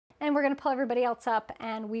then we're going to pull everybody else up,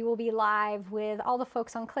 and we will be live with all the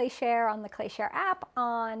folks on ClayShare, on the ClayShare app,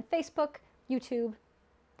 on Facebook, YouTube,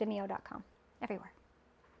 Vimeo.com, everywhere.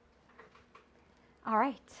 All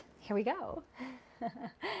right, here we go.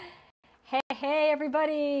 Hey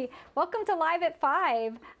everybody, welcome to Live at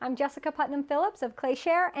 5. I'm Jessica Putnam-Phillips of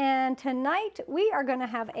ClayShare, and tonight we are going to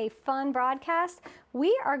have a fun broadcast.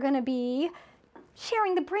 We are going to be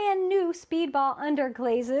sharing the brand new Speedball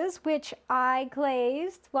underglazes, which I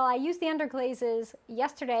glazed. Well, I used the underglazes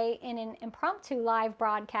yesterday in an impromptu live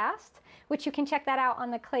broadcast, which you can check that out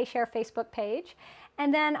on the ClayShare Facebook page.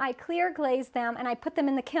 And then I clear glazed them and I put them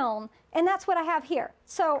in the kiln, and that's what I have here.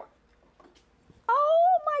 So,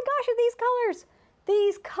 oh my gosh, are these colors?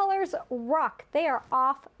 These colors rock. They are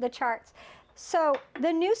off the charts. So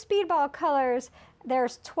the new Speedball colors,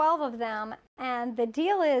 there's 12 of them, and the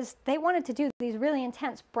deal is they wanted to do these really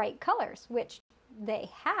intense bright colors, which they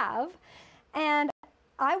have, and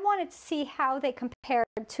I wanted to see how they compared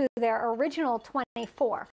to their original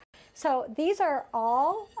 24. So these are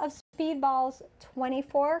all of Speedball's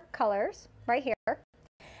 24 colors right here.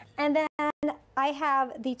 And then I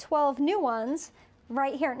have the 12 new ones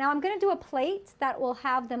right here. Now I'm going to do a plate that will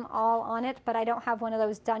have them all on it, but I don't have one of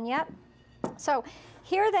those done yet. So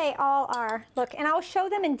here they all are. Look, and I'll show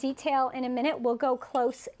them in detail in a minute. We'll go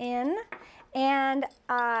close in. And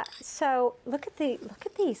so look at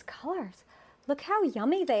these colors. Look how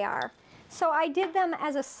yummy they are. So I did them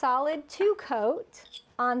as a solid 2 coat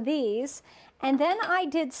on these, and then I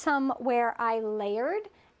did some where I layered,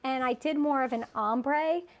 and I did more of an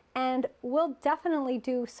ombre, and we'll definitely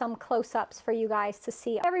do some close-ups for you guys to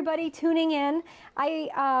see. Everybody tuning in,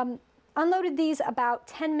 I unloaded these about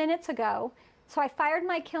 10 minutes ago. So I fired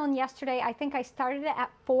my kiln yesterday. I think I started it at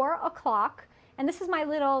 4 o'clock. And this is my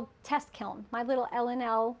little test kiln, my little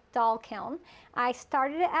L&L doll kiln. I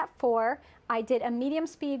started it at 4. I did a medium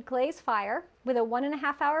speed glaze fire with a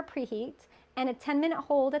 1.5 hour preheat and a 10-minute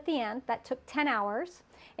hold at the end. That took 10 hours.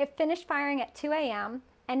 It finished firing at 2 a.m.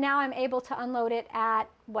 And now I'm able to unload it at,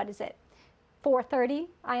 what is it, 4:30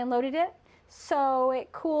 I unloaded it. So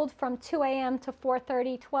it cooled from 2 a.m. to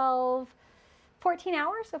 4:30, 12, 14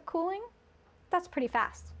 hours of cooling. That's pretty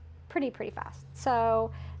fast, pretty fast.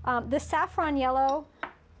 So the saffron yellow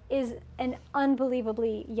is an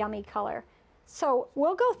unbelievably yummy color. So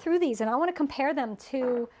we'll go through these, and I want to compare them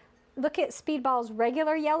to, look at Speedball's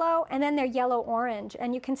regular yellow and then their yellow orange.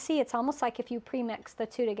 And you can see it's almost like if you pre-mix the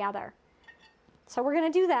two together. So we're going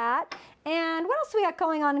to do that. And what else do we got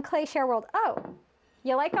going on in ClayShare World? Oh,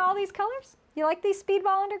 you like all these colors? You like these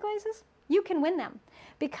Speedball underglazes? You can win them,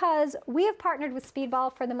 because we have partnered with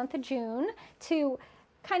Speedball for the month of June to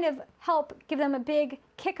kind of help give them a big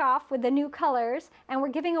kickoff with the new colors, and we're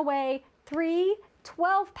giving away 3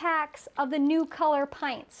 12-packs of the new color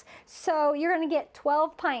pints. So you're going to get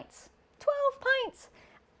 12 pints. 12 pints!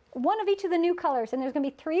 One of each of the new colors, and there's going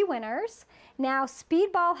to be 3 winners. Now,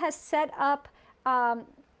 Speedball has set up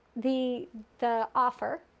the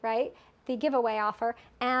offer, right? The giveaway offer,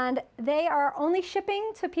 and they are only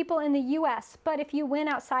shipping to people in the US. But if you win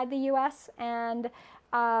outside the US and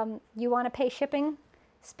you want to pay shipping,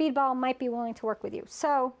 Speedball might be willing to work with you.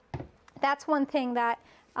 So that's one thing that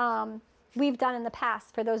we've done in the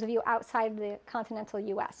past for those of you outside the continental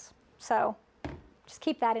US. So just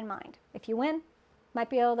keep that in mind. If you win, might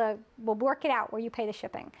be able to, we'll work it out where you pay the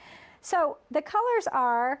shipping. So the colors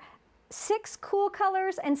are 6 cool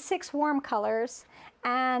colors and 6 warm colors,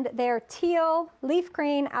 and they're teal, leaf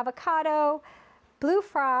green, avocado, blue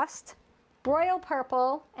frost, royal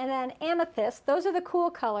purple, and then amethyst. Those are the cool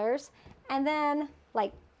colors. And then,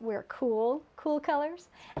 like, we're cool colors.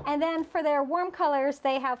 And then for their warm colors,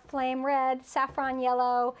 they have flame red, saffron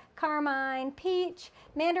yellow, carmine, peach,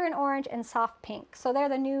 mandarin orange, and soft pink. So they're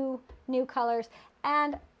the new colors,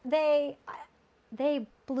 and they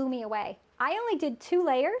blew me away. I only did 2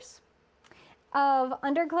 layers of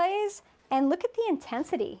underglaze, and look at the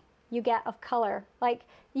intensity you get of color. Like,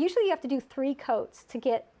 usually you have to do 3 coats to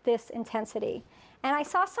get this intensity. And I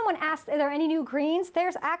saw someone ask, are there any new greens?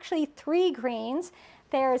 There's actually 3 greens.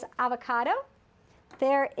 There's avocado,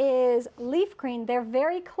 there is leaf green. They're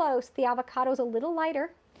very close. The avocado's a little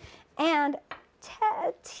lighter. And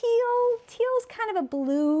teal's kind of a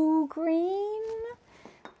blue-green.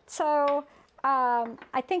 So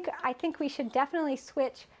I think we should definitely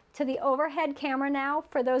switch to the overhead camera now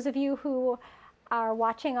for those of you who are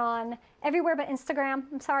watching on everywhere but Instagram.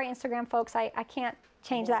 I'm sorry, Instagram folks, I can't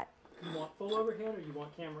change that. You want full overhead, or you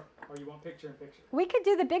want camera, or you want picture in picture? We could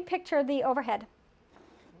do the big picture, the overhead.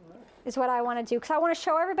 All right. Is what I want to do, because I want to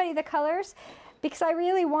show everybody the colors, because I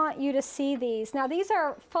really want you to see these. Now these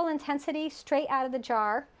are full intensity, straight out of the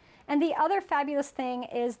jar, And the other fabulous thing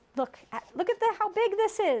is, look at how big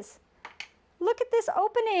this is. Look at this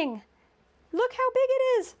opening. Look how big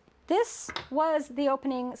it is. This was the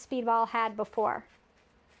opening Speedball had before.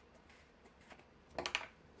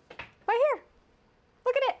 Right here.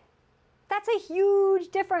 Look at it. That's a huge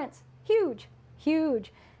difference. Huge,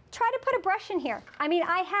 huge. Try to put a brush in here. I mean,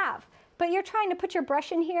 I have, but you're trying to put your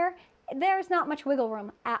brush in here. There's not much wiggle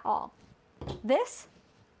room at all. This,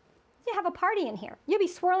 you have a party in here. You'll be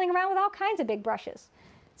swirling around with all kinds of big brushes.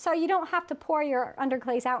 So you don't have to pour your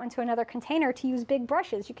underglaze out into another container to use big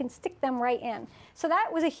brushes. You can stick them right in. So that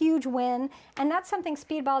was a huge win, and that's something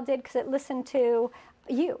Speedball did because it listened to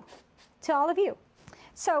you, to all of you.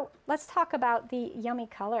 So let's talk about the yummy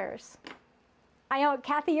colors. I know,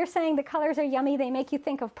 Kathy, you're saying the colors are yummy. They make you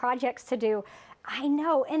think of projects to do. I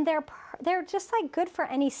know, and they're just like good for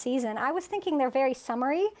any season. I was thinking they're very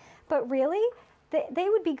summery, but really, they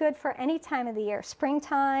would be good for any time of the year.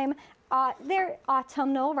 Springtime, they're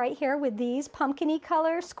autumnal right here with these pumpkin-y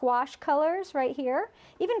colors, squash colors right here.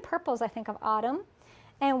 Even purples, I think, of autumn.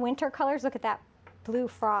 And winter colors, look at that blue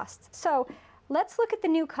frost. So let's look at the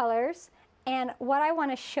new colors. And what I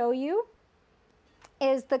want to show you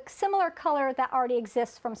is the similar color that already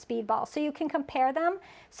exists from Speedball. So you can compare them.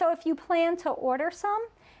 So if you plan to order some,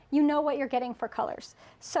 you know what you're getting for colors.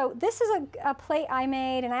 So this is a plate I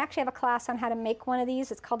made, and I actually have a class on how to make one of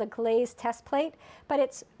these. It's called a glaze test plate, but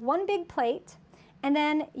it's one big plate, and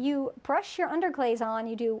then you brush your underglaze on.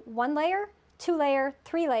 You do 1 layer, 2 layer,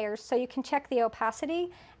 3 layers, so you can check the opacity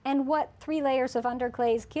and what 3 layers of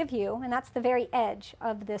underglaze give you, and that's the very edge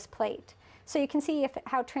of this plate. So you can see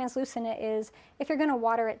how translucent it is if you're gonna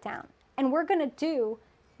water it down. And we're gonna do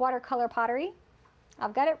watercolor pottery.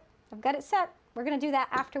 I've got it set. We're gonna do that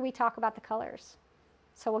after we talk about the colors.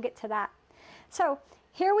 So we'll get to that. So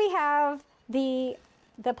here we have the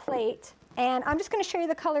plate, and I'm just gonna show you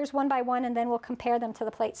the colors one by one, and then we'll compare them to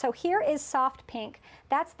the plate. So here is soft pink.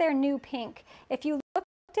 That's their new pink. If you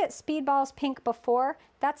looked at Speedball's pink before,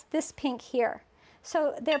 that's this pink here.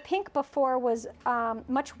 So their pink before was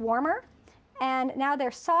much warmer, and now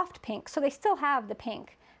they're soft pink. So they still have the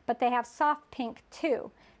pink, but they have soft pink too.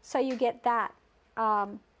 So you get that.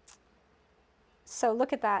 So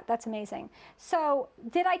look at that, that's amazing. So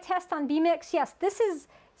did I test on B-Mix? Yes,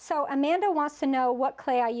 so Amanda wants to know what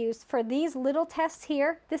clay I used. For these little tests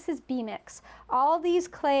here, this is B-Mix. All these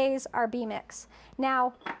clays are B-Mix.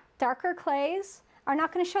 Now, darker clays are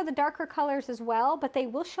not gonna show the darker colors as well, but they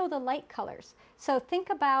will show the light colors. So think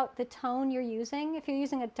about the tone you're using. If you're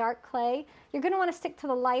using a dark clay, you're gonna wanna stick to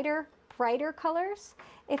the lighter, brighter colors.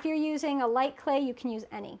 If you're using a light clay, you can use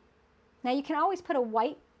any. Now you can always put a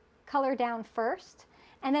white color down first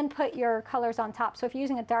and then put your colors on top. So if you're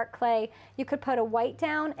using a dark clay, you could put a white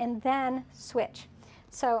down and then switch.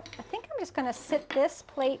 So I think I'm just gonna sit this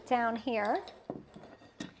plate down here,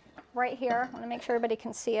 right here. I wanna make sure everybody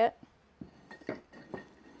can see it.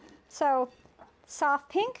 So soft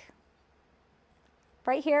pink,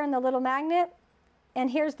 right here in the little magnet, and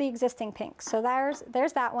here's the existing pink. So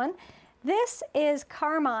there's that one. This is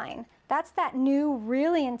carmine. That's that new,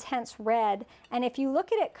 really intense red. And if you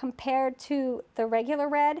look at it compared to the regular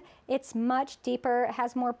red, it's much deeper, it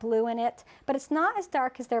has more blue in it, but it's not as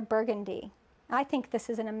dark as their burgundy. I think this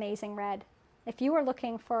is an amazing red. If you were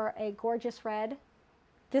looking for a gorgeous red,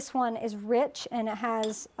 this one is rich and it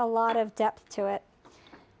has a lot of depth to it.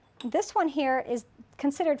 This one here is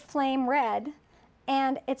considered flame red,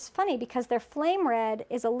 and it's funny because their flame red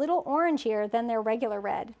is a little orangier than their regular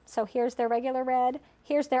red. So here's their regular red,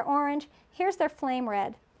 here's their orange, here's their flame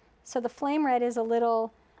red. So the flame red is a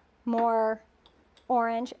little more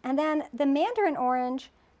orange, and then the mandarin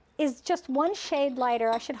orange is just one shade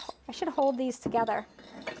lighter. I should hold these together,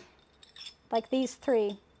 like these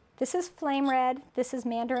three. This is flame red, this is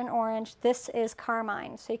mandarin orange, this is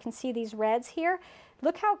carmine. So you can see these reds here.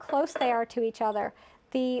 Look how close they are to each other.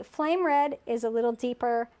 The flame red is a little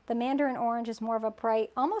deeper. The mandarin orange is more of a bright,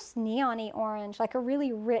 almost neon-y orange, like a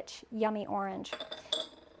really rich, yummy orange.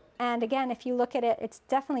 And again, if you look at it, it's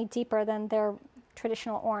definitely deeper than their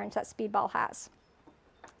traditional orange that Speedball has.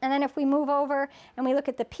 And then if we move over and we look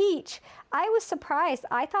at the peach, I was surprised.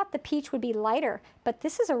 I thought the peach would be lighter, but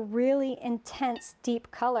this is a really intense, deep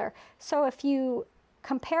color. So if you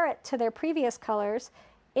compare it to their previous colors,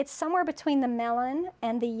 it's somewhere between the melon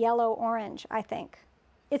and the yellow orange, I think.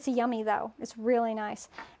 It's yummy though, it's really nice.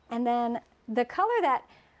 And then the color that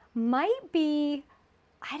might be,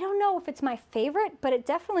 I don't know if it's my favorite, but it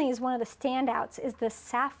definitely is one of the standouts, is the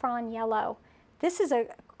saffron yellow. This is a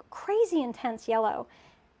crazy intense yellow.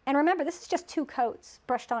 And remember, this is just 2 coats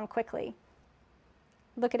brushed on quickly.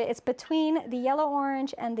 Look at it, it's between the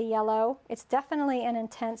yellow-orange and the yellow. It's definitely an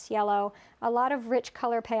intense yellow. A lot of rich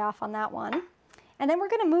color payoff on that one. And then we're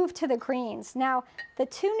gonna move to the greens. Now, the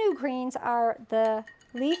two new greens are the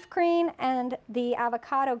leaf green and the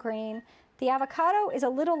avocado green. The avocado is a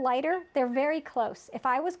little lighter. They're very close. If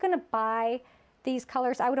I was gonna buy these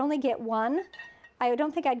colors, I would only get one. I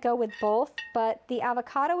don't think I'd go with both, but the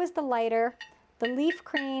avocado is the lighter. The leaf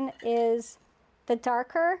green is the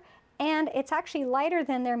darker, and it's actually lighter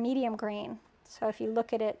than their medium green. So if you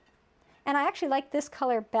look at it, and I actually like this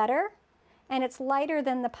color better, and it's lighter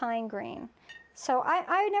than the pine green. So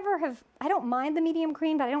I don't mind the medium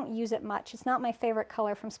green, but I don't use it much. It's not my favorite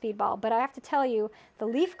color from Speedball, but I have to tell you, the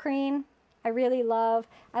leaf green, I really love.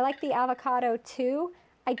 I like the avocado too.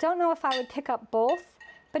 I don't know if I would pick up both,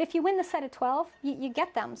 but if you win the set of 12, you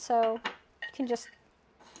get them. So you can just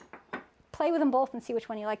play with them both and see which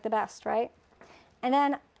one you like the best, right? And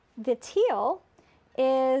then the teal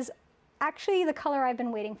is actually the color I've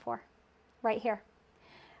been waiting for, right here.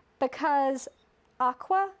 Because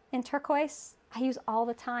aqua and turquoise, I use all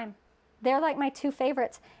the time. They're like my two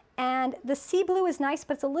favorites. And the sea blue is nice,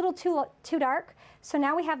 but it's a little too dark. So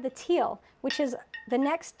now we have the teal, which is the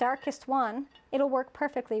next darkest one. It'll work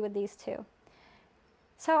perfectly with these two.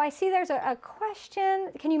 So I see there's a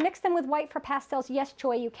question. Can you mix them with white for pastels? Yes,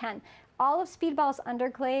 Joy, you can. All of Speedball's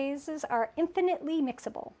underglazes are infinitely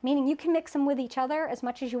mixable, meaning you can mix them with each other as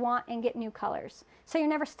much as you want and get new colors. So you're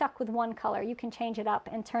never stuck with one color. You can change it up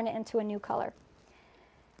and turn it into a new color.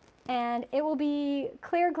 And it will be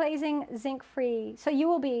clear glazing, zinc-free. So you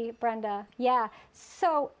will be, Brenda. Yeah.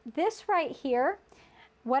 So this right here,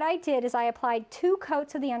 what I did is I applied 2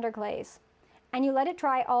 coats of the underglaze, and you let it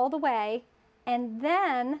dry all the way. And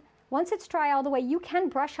then once it's dry all the way, you can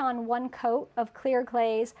brush on 1 coat of clear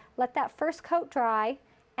glaze, let that first coat dry,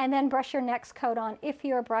 and then brush your next coat on if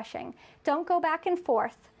you're brushing. Don't go back and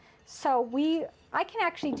forth. So I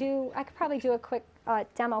could probably do a quick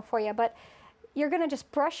demo for you, but you're gonna just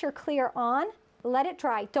brush your clear on, let it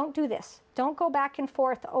dry. Don't do this. Don't go back and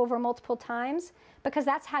forth over multiple times, because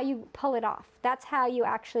that's how you pull it off. That's how you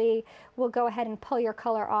actually will go ahead and pull your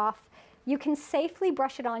color off. You can safely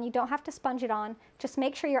brush it on. You don't have to sponge it on. Just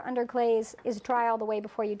make sure your underglaze is dry all the way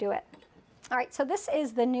before you do it. All right, so this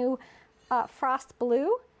is the new Frost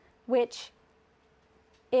Blue, which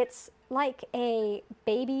it's like a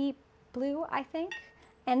baby blue, I think.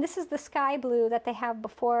 And this is the sky blue that they have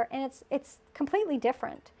before, and it's completely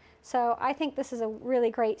different. So I think this is a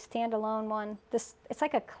really great standalone one. It's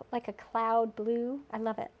like a cloud blue. I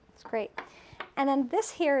love it. It's great. And then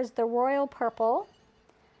this here is the royal purple.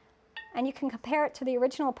 And you can compare it to the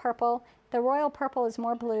original purple. The royal purple is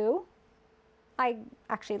more blue. I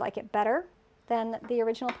actually like it better than the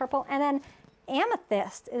original purple. And then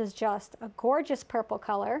amethyst is just a gorgeous purple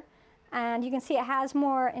color. And you can see it has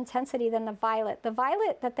more intensity than the violet. The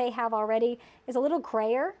violet that they have already is a little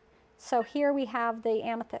grayer. So here we have the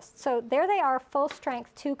amethyst. So there they are, full strength,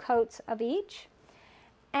 2 coats of each.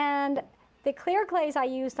 And the clear glaze I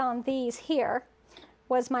used on these here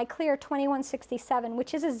was my clear 2167,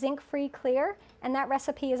 which is a zinc-free clear, and that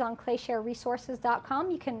recipe is on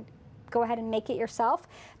clayshareresources.com. You can go ahead and make it yourself,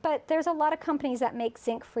 but there's a lot of companies that make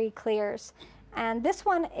zinc-free clears. And this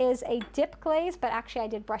one is a dip glaze, but actually I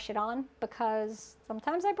did brush it on because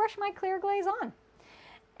sometimes I brush my clear glaze on.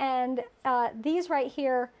 And these right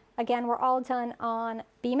here, again, were all done on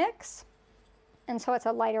B-Mix, and so it's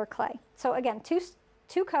a lighter clay. So again,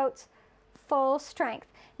 two coats, full strength.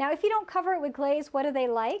 Now, if you don't cover it with glaze, what do they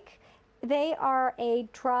like? They are a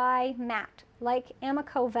dry matte, like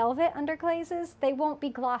Amico Velvet underglazes. They won't be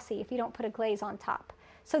glossy if you don't put a glaze on top.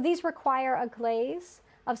 So these require a glaze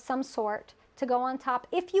of some sort to go on top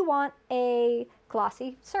if you want a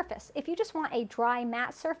glossy surface. If you just want a dry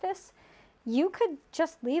matte surface, you could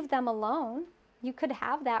just leave them alone. You could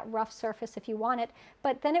have that rough surface if you want it,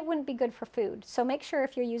 but then it wouldn't be good for food. So make sure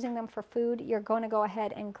if you're using them for food, you're going to go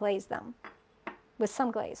ahead and glaze them with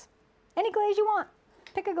some glaze. Any glaze you want.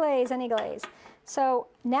 Pick a glaze, any glaze. So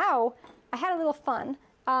now I had a little fun.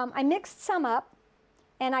 I mixed some up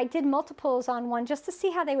and I did multiples on one just to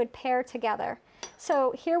see how they would pair together.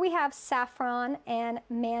 So here we have saffron and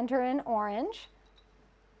mandarin orange,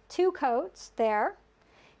 2 coats there.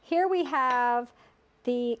 Here we have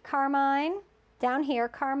the carmine, down here,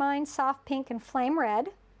 carmine, soft pink, and flame red.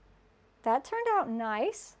 That turned out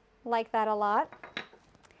nice. Like that a lot.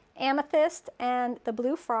 Amethyst and the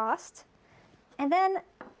blue frost. And then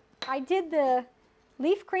I did the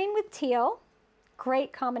leaf green with teal.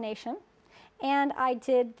 Great combination. And I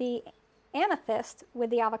did the amethyst with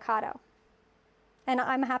the avocado. And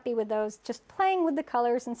I'm happy with those, just playing with the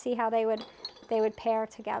colors and see how they would pair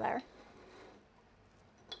together.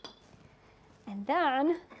 And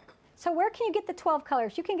then, so where can you get the 12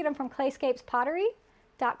 colors? You can get them from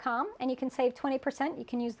clayscapespottery.com, and you can save 20%. You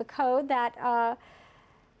can use the code that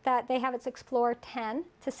that they have. It's Explore 10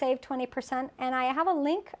 to save 20%. And I have a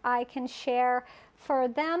link I can share for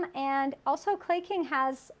them. And also Clay King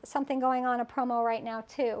has something going on, a promo right now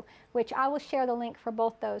too, which I will share the link for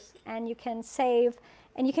both those. And you can save,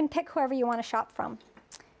 and you can pick whoever you want to shop from.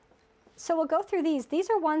 So we'll go through these. These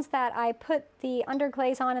are ones that I put the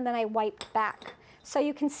underglaze on and then I wiped back. So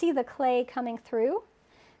you can see the clay coming through.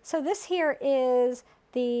 So this here is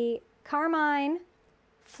the carmine,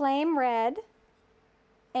 flame red,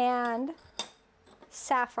 and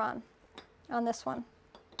saffron on this one.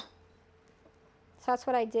 So that's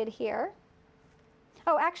what I did here.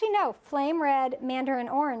 Oh, actually no, flame red, mandarin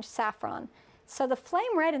orange, saffron. So the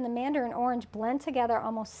flame red and the mandarin orange blend together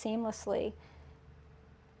almost seamlessly.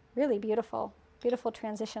 Really beautiful, beautiful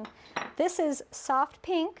transition. This is soft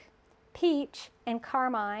pink, peach, and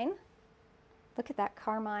carmine. Look at that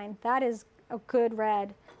carmine. That is a good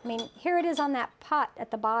red. I mean, here it is on that pot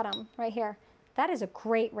at the bottom, right here. That is a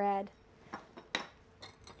great red.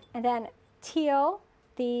 And then teal,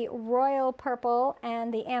 the royal purple,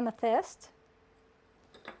 and the amethyst.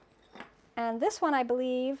 And this one I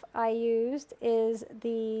believe I used is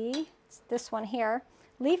this one here,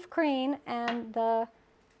 leaf green and the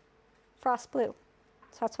frost blue.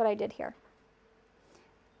 So that's what I did here.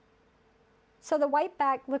 So the white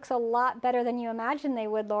back looks a lot better than you imagined they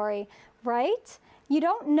would, Lori, right? You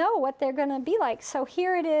don't know what they're going to be like. So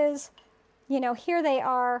here it is, you know, here they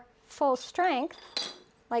are full strength,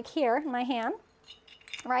 like here in my hand,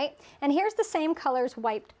 right? And here's the same colors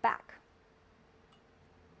wiped back.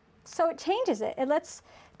 So it changes it. It lets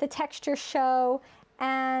the texture show,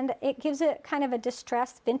 and it gives it kind of a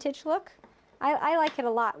distressed vintage look. I like it a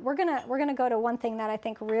lot. We're gonna go to one thing that I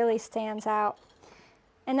think really stands out,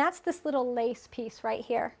 and that's this little lace piece right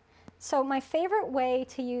here. So my favorite way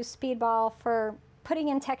to use Speedball for putting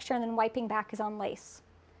in texture and then wiping back is on lace,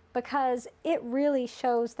 because it really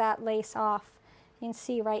shows that lace off. You can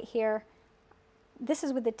see right here. This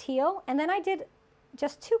is with the teal, and then I did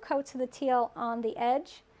just 2 coats of the teal on the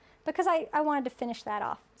edge because I wanted to finish that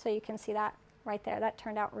off. So you can see that right there. That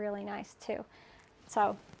turned out really nice too.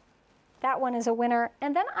 So that one is a winner.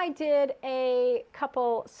 And then I did a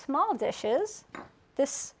couple small dishes.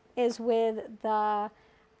 This is with the,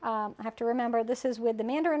 I have to remember, this is with the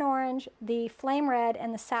mandarin orange, the flame red,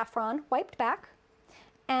 and the saffron wiped back.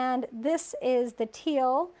 And this is the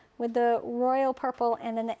teal with the royal purple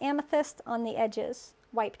and then the amethyst on the edges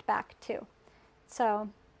wiped back too. So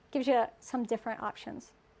gives you some different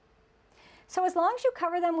options. So as long as you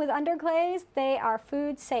cover them with underglaze, they are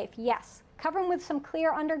food safe. Yes, cover them with some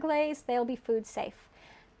clear underglaze, they'll be food safe.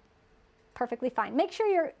 Perfectly fine. Make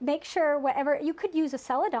sure whatever, you could use a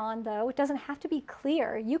celadon though, it doesn't have to be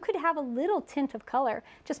clear. You could have a little tint of color,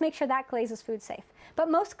 just make sure that glaze is food safe.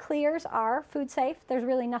 But most clears are food safe. There's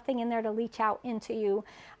really nothing in there to leach out into you,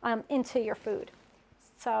 into your food.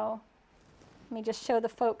 So let me just show the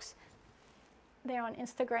folks there on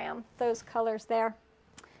Instagram, those colors there.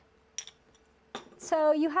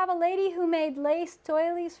 So you have a lady who made lace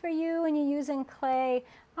doilies for you and you're using clay.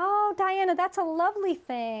 Oh, Diana, that's a lovely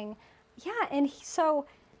thing. Yeah, and so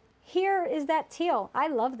here is that teal. I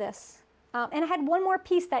love this. And I had one more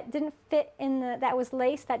piece that didn't fit in that was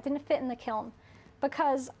lace, that didn't fit in the kiln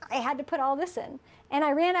because I had to put all this in. And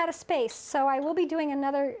I ran out of space, so I will be doing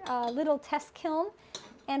another little test kiln.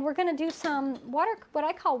 And we're gonna do some what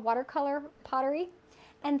I call watercolor pottery.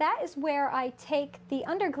 And that is where I take the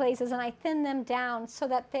underglazes and I thin them down so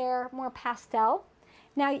that they're more pastel.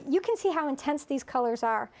 Now you can see how intense these colors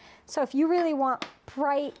are. So if you really want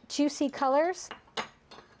bright, juicy colors,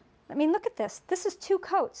 I mean, look at this. This is 2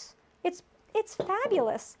 coats. It's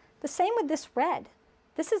fabulous. The same with this red.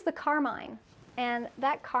 This is the carmine. And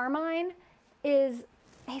that carmine is,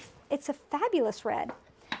 it's a fabulous red.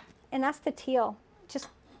 And that's the teal. Just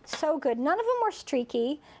so good. None of them were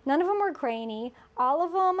streaky. None of them were grainy. All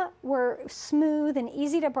of them were smooth and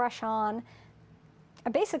easy to brush on.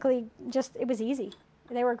 Basically, just, it was easy.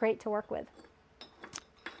 They were great to work with.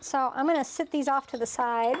 So I'm going to sit these off to the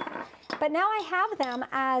side. But now I have them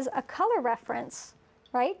as a color reference,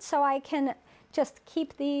 right? So I can just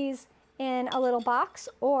keep these in a little box,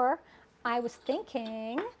 or I was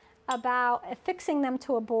thinking about affixing them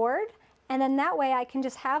to a board, and then that way I can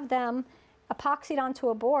just have them epoxied onto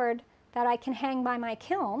a board that I can hang by my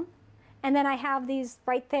kiln, and then I have these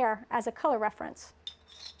right there as a color reference.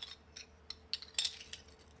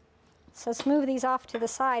 So let's move these off to the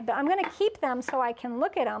side, but I'm going to keep them so I can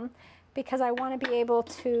look at them because I want to be able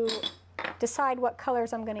to decide what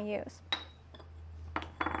colors I'm going to use.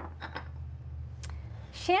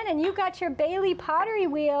 Shannon, you got your Bailey pottery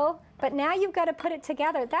wheel, but now you've got to put it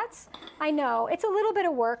together. That's, I know, it's a little bit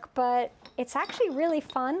of work, but it's actually really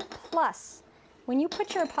fun. Plus, when you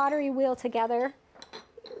put your pottery wheel together,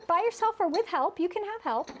 by yourself or with help, you can have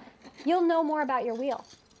help, you'll know more about your wheel.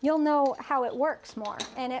 You'll know how it works more,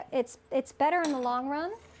 and it's better in the long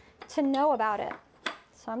run to know about it.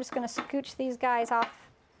 So I'm just going to scooch these guys off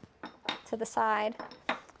to the side.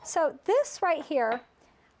 So this right here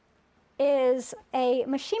is a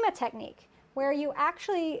Mishima technique where you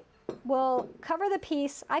actually will cover the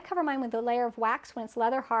piece. I cover mine with a layer of wax when it's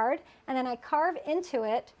leather hard, and then I carve into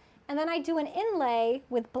it, and then I do an inlay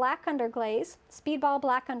with black underglaze, Speedball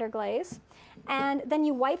black underglaze, and then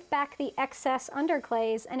you wipe back the excess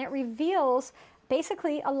underglaze, and it reveals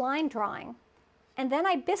basically a line drawing. And then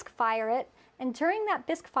I bisque fire it, and during that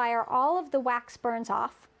bisque fire, all of the wax burns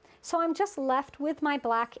off. So I'm just left with my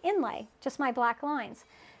black inlay, just my black lines.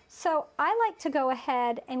 So I like to go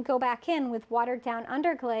ahead and go back in with watered down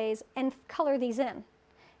underglaze and color these in.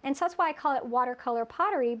 And so that's why I call it watercolor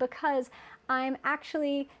pottery, because I'm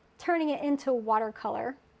actually turning it into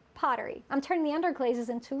watercolor pottery. I'm turning the underglazes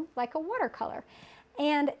into like a watercolor.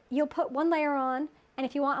 And you'll put one layer on, and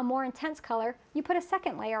if you want a more intense color, you put a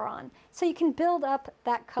second layer on. So you can build up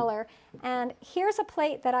that color. And here's a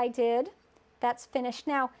plate that I did that's finished.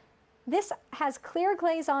 Now, this has clear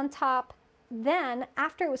glaze on top. Then,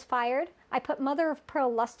 after it was fired, I put mother of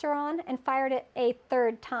pearl luster on and fired it a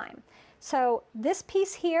third time. So this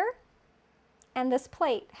piece here and this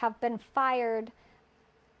plate have been fired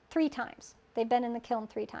 3 times. They've been in the kiln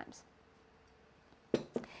 3 times.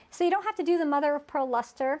 So you don't have to do the mother of pearl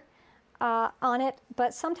luster on it,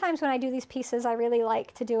 but sometimes when I do these pieces, I really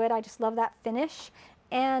like to do it. I just love that finish.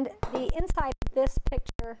 And the inside of this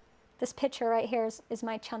picture right here is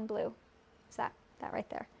my chun blue. Is that right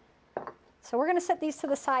there? So we're going to set these to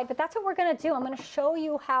the side, but that's what we're going to do. I'm going to show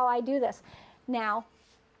you how I do this. Now,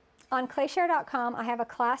 on clayshare.com, I have a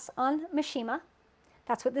class on Mishima.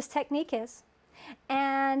 That's what this technique is.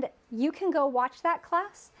 And you can go watch that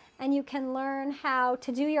class, and you can learn how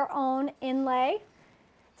to do your own inlay.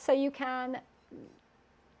 So you can,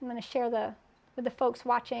 I'm going to share with the folks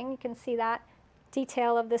watching, you can see that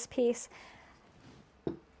detail of this piece.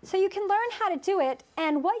 So you can learn how to do it,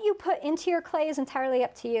 and what you put into your clay is entirely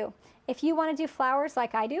up to you. If you want to do flowers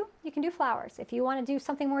like I do, you can do flowers. If you want to do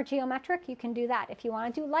something more geometric, you can do that. If you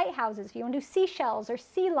want to do lighthouses, if you want to do seashells or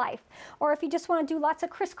sea life, or if you just want to do lots of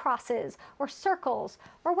crisscrosses or circles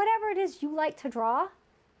or whatever it is you like to draw,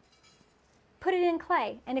 put it in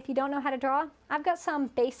clay. And if you don't know how to draw, I've got some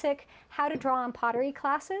basic how to draw on pottery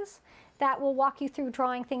classes that will walk you through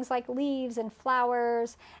drawing things like leaves and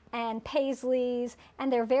flowers and paisleys.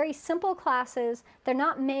 And they're very simple classes. They're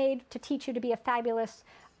not made to teach you to be a fabulous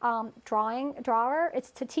drawer. It's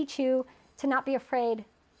to teach you to not be afraid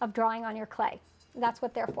of drawing on your clay. That's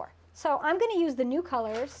what they're for. So I'm going to use the new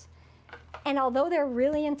colors, and although they're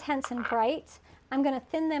really intense and bright, I'm going to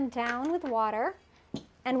thin them down with water,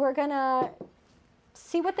 and we're going to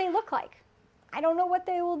see what they look like. I don't know what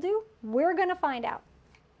they will do. We're going to find out.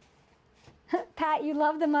 Pat, you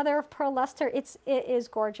love the mother of pearl luster. It is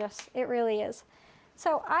gorgeous. It really is.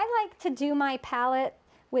 So I like to do my palette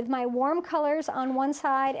with my warm colors on one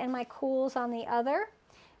side and my cools on the other.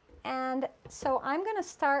 And so I'm going to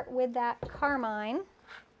start with that carmine.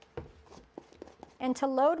 And to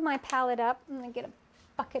load my palette up, I'm going to get a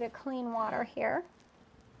bucket of clean water here.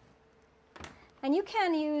 And you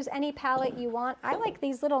can use any palette you want. I like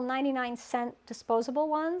these little 99-cent disposable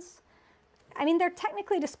ones. I mean, they're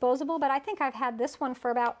technically disposable, but I think I've had this one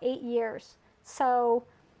for about 8 years. So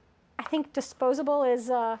I think disposable is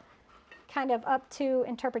kind of up to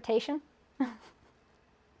interpretation.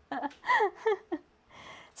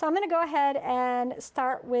 So I'm going to go ahead and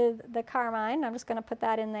start with the carmine. I'm just going to put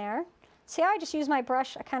that in there. See how I just use my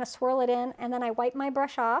brush, I kind of swirl it in, and then I wipe my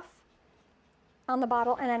brush off on the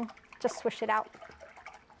bottle and then just swish it out.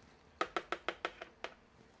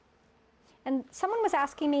 And someone was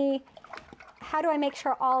asking me, how do I make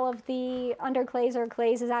sure all of the underglaze or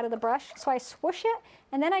glaze is out of the brush? So I swoosh it,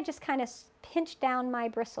 and then I just kind of pinch down my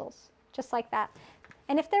bristles, just like that.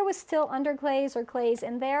 And if there was still underglaze or glaze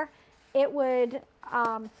in there, it would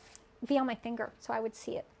be on my finger, so I would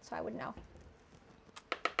see it, so I would know.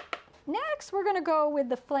 Next, we're going to go with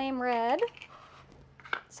the flame red.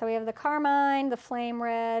 So we have the carmine, the flame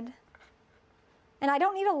red. And I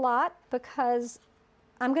don't need a lot because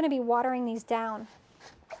I'm going to be watering these down.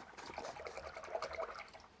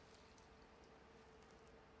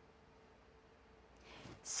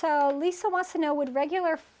 So Lisa wants to know, would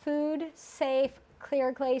regular food safe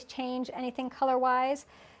clear glaze change anything color-wise?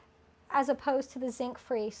 as opposed to the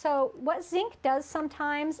zinc-free. So what zinc does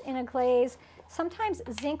sometimes in a glaze, sometimes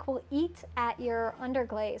zinc will eat at your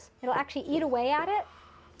underglaze. It'll actually eat away at it.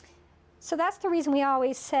 So that's the reason we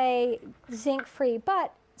always say zinc-free,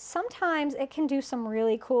 but sometimes it can do some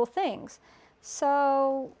really cool things.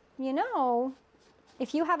 So, you know,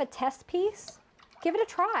 if you have a test piece, give it a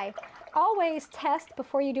try. Always test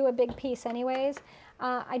before you do a big piece anyways.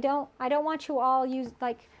 I don't want you all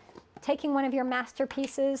taking one of your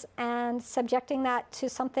masterpieces and subjecting that to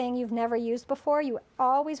something you've never used before. You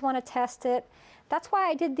always want to test it. That's why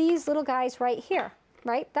I did these little guys right here,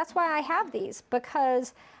 right? That's why I have these,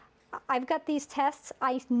 because I've got these tests.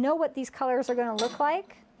 I know what these colors are going to look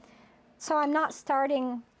like. So I'm not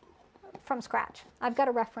starting from scratch. I've got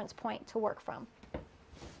a reference point to work from.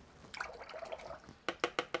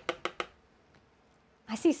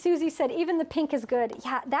 I see Susie said even the pink is good.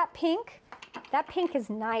 Yeah, that pink is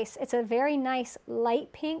nice. It's a very nice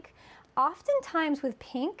light pink. Oftentimes with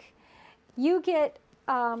pink, you get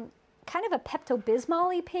kind of a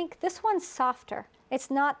Pepto-Bismol-y pink. This one's softer.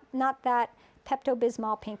 It's not that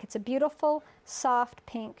Pepto-Bismol pink. It's a beautiful, soft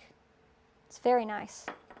pink. It's very nice.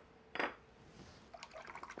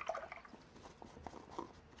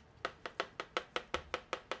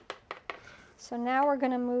 So now we're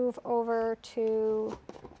going to move over to,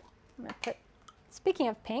 I'm going to put, speaking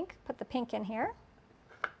of pink, put the pink in here.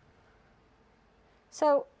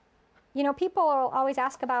 So, you know, people always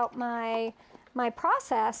ask about my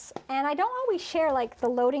process, and I don't always share like the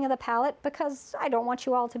loading of the palette because I don't want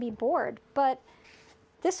you all to be bored, but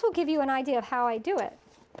this will give you an idea of how I do it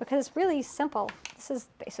because it's really simple. This is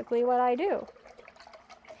basically what I do.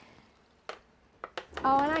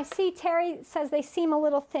 Oh, and I see Terry says they seem a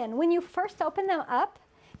little thin. When you first open them up,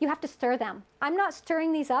 you have to stir them. I'm not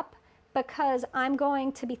stirring these up because I'm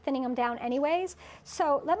going to be thinning them down anyways.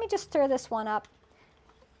 So let me just stir this one up.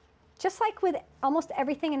 Just like with almost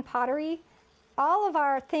everything in pottery, all of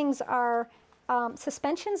our things are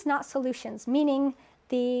suspensions, not solutions, meaning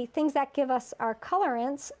the things that give us our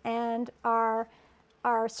colorants and our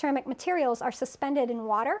ceramic materials are suspended in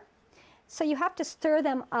water. So you have to stir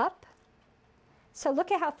them up. So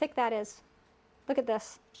look at how thick that is. Look at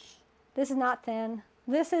this. This is not thin.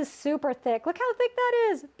 This is super thick. Look how thick that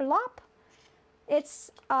is. Blop.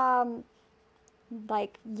 It's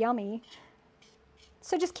like yummy.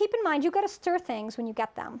 So just keep in mind, you've got to stir things when you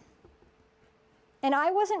get them. And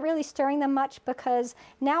I wasn't really stirring them much because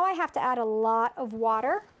now I have to add a lot of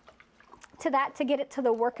water to that to get it to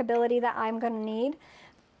the workability that I'm going to need.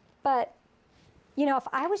 But, you know, if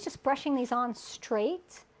I was just brushing these on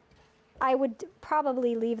straight, I would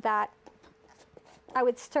probably leave that, I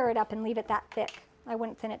would stir it up and leave it that thick. I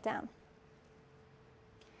wouldn't thin it down.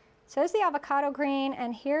 So there's the avocado green,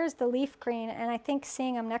 and here's the leaf green, and I think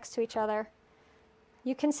seeing them next to each other,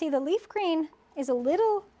 you can see the leaf green is a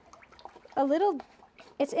little,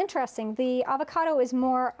 it's interesting. The avocado is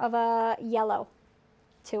more of a yellow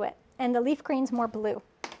to it, and the leaf green's more blue.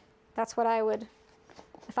 That's what I would,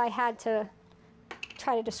 if I had to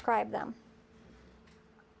try to describe them.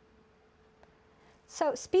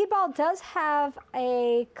 So Speedball does have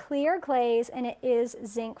a clear glaze, and it is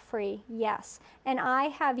zinc-free, yes. And I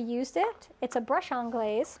have used it. It's a brush-on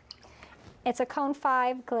glaze. It's a cone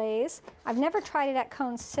 5 glaze. I've never tried it at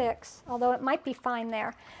cone 6, although it might be fine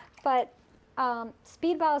there. But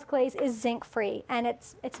Speedball's glaze is zinc-free, and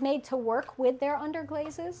it's made to work with their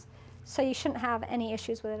underglazes, so you shouldn't have any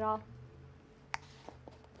issues with it at all.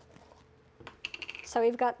 So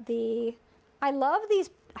we've got the, I love this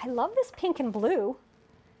pink and blue.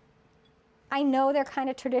 I know they're kind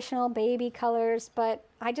of traditional baby colors, but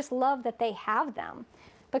I just love that they have them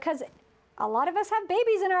because a lot of us have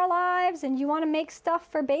babies in our lives and you want to make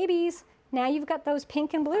stuff for babies. Now you've got those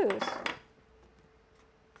pink and blues.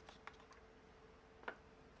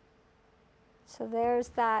 So there's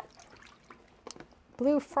that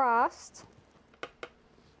blue frost.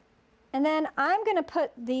 And then I'm going to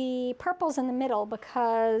put the purples in the middle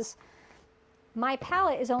because my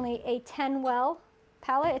palette is only a 10 well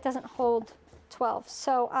palette. It doesn't hold 12.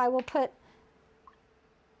 So I will put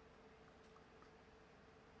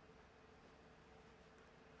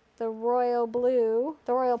the royal blue,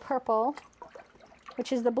 the royal purple,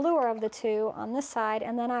 which is the bluer of the two on this side,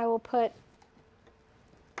 and then I will put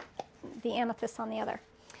the amethyst on the other.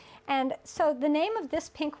 And so the name of this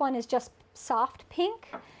pink one is just soft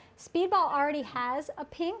pink. Speedball already has a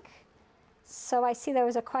pink. So I see there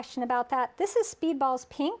was a question about that. This is Speedball's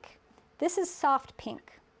pink. This is soft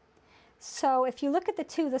pink. So if you look at the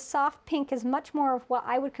two, the soft pink is much more of what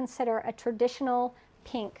I would consider a traditional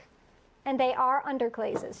pink. And they are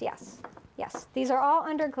underglazes, yes. Yes, these are all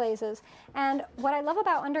underglazes. And what I love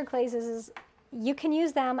about underglazes is you can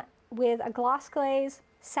use them with a gloss glaze,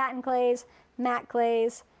 satin glaze, matte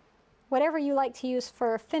glaze, whatever you like to use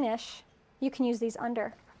for finish, you can use these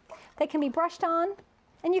under. They can be brushed on,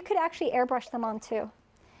 and you could actually airbrush them on too.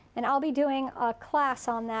 And I'll be doing a class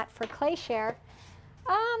on that for ClayShare.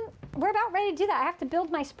 We're about ready to do that. I have to build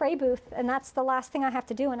my spray booth, and that's the last thing I have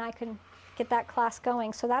to do, and I can get that class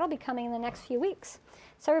going. So that'll be coming in the next few weeks.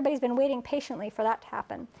 So everybody's been waiting patiently for that to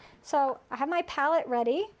happen. So I have my palette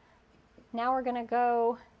ready. Now we're going to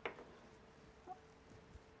go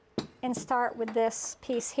and start with this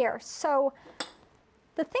piece here. So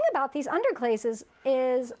the thing about these underglazes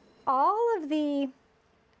is all of the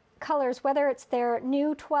colors, whether it's their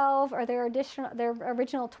new 12 or their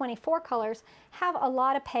original 24 colors, have a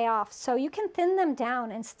lot of payoff. So you can thin them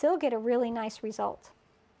down and still get a really nice result.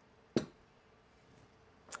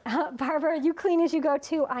 Barbara, you clean as you go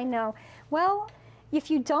too. I know. Well, if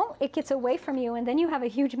you don't, it gets away from you and then you have a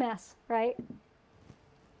huge mess, right?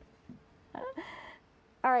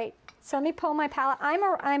 All right, so let me pull my palette.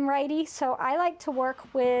 I'm righty, so I like to work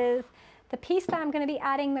with the piece that I'm going to be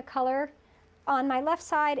adding the color on my left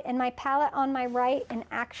side and my palette on my right. And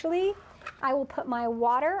actually, I will put my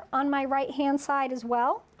water on my right-hand side as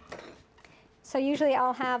well. So usually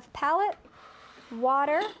I'll have palette,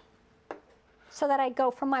 water, so that I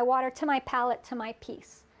go from my water to my palette to my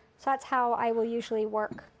piece. So that's how I will usually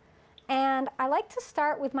work. And I like to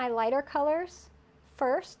start with my lighter colors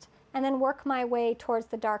first and then work my way towards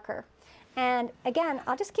the darker. And again,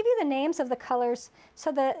 I'll just give you the names of the colors.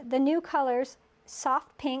 So the new colors: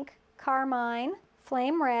 soft pink, carmine,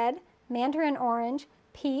 flame red, mandarin orange,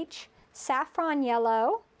 peach, saffron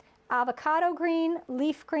yellow, avocado green,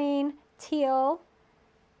 leaf green, teal,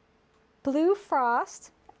 blue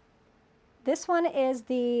frost. This one is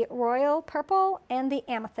the royal purple and the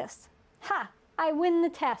amethyst. Ha! I win the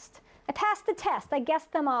test. I passed the test. I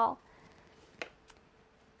guessed them all.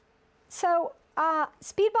 So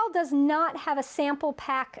Speedball does not have a sample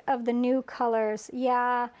pack of the new colors.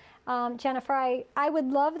 Yeah, Jennifer, I would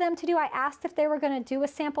love them to do. I asked if they were going to do a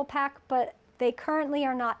sample pack, but they currently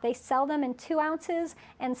are not. They sell them in 2 ounces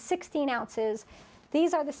and 16 ounces.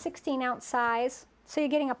 These are the 16-ounce size, so you're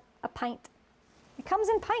getting a pint. It comes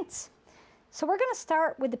in pints. So we're going to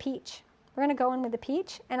start with the peach. We're going to go in with the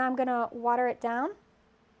peach, and I'm going to water it down.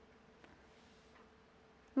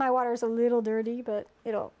 My water is a little dirty, but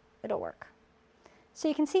it'll work. So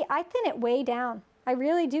you can see I thin it way down. I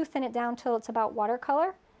really do thin it down till it's about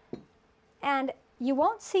watercolor. And you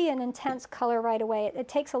won't see an intense color right away. It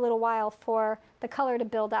takes a little while for the color to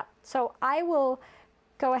build up. So I will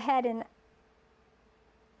go ahead and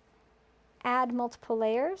add multiple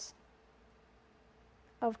layers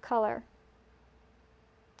of color.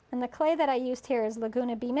 And the clay that I used here is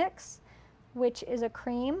Laguna B-Mix, which is a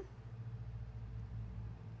cream.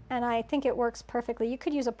 And I think it works perfectly. You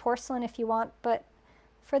could use a porcelain if you want, but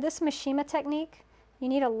for this Mishima technique, you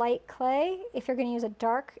need a light clay if you're going to use a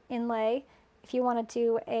dark inlay. If you want to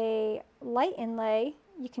do a light inlay,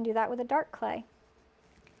 you can do that with a dark clay.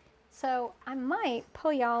 So I might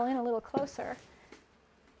pull y'all in a little closer.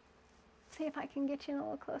 See if I can get you in a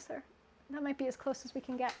little closer. That might be as close as we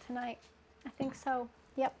can get tonight. I think so.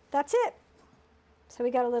 Yep, that's it. So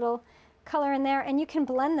we got a little color in there, and you can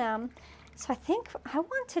blend them. So I think I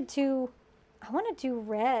want to do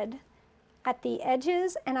red at the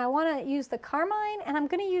edges, and I want to use the carmine, and I'm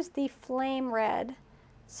going to use the flame red.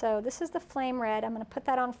 So this is the flame red. I'm going to put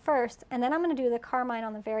that on first, and then I'm going to do the carmine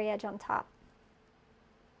on the very edge on top.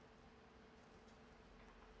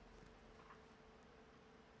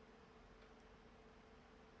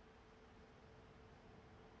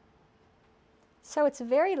 So it's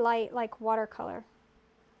very light, like watercolor.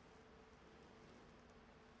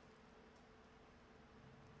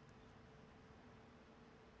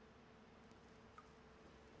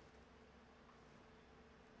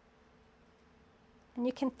 And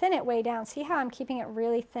you can thin it way down. See how I'm keeping it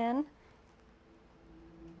really thin?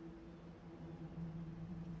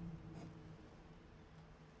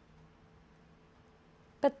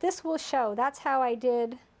 But this will show. That's how I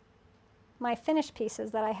did my finished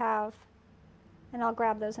pieces that I have. And I'll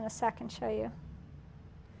grab those in a sec and show you.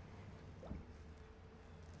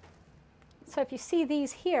 So if you see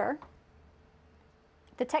these here,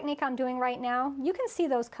 the technique I'm doing right now, you can see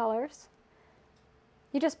those colors.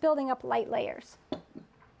 You're just building up light layers.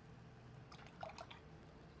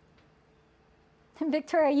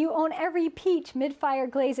 Victoria, you own every peach mid-fire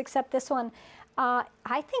glaze except this one. I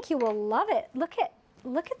think you will love it. Look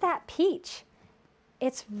at that peach.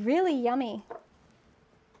 It's really yummy.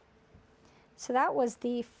 So that was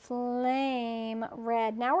the flame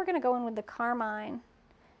red. Now we're going to go in with the carmine.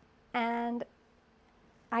 And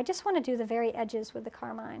I just want to do the very edges with the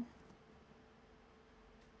carmine.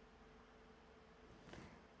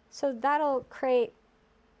 So that'll create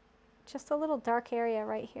just a little dark area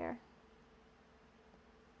right here.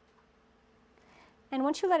 And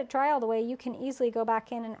once you let it dry all the way, you can easily go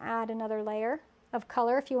back in and add another layer of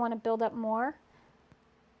color if you want to build up more.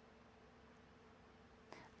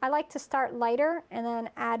 I like to start lighter and then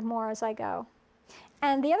add more as I go.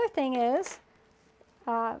 And the other thing is,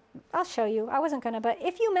 I'll show you. I wasn't going to, but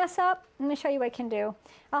if you mess up, let me show you what I can do.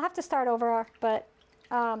 I'll have to start over, but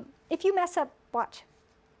if you mess up, watch.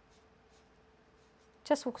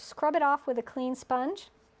 Just scrub it off with a clean sponge.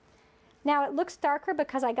 Now it looks darker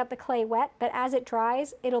because I got the clay wet, but as it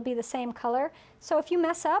dries, it'll be the same color. So if you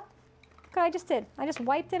mess up, look what I just did. I just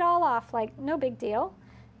wiped it all off, like no big deal.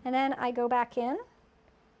 And then I go back in.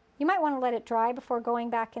 You might want to let it dry before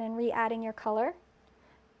going back in and re-adding your color.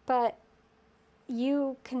 But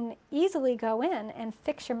you can easily go in and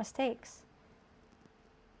fix your mistakes.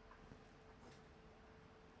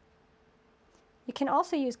 You can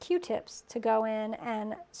also use Q-tips to go in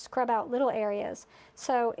and scrub out little areas.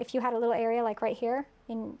 So if you had a little area like right here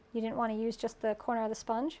and you didn't want to use just the corner of the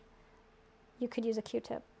sponge, you could use a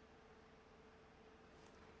Q-tip.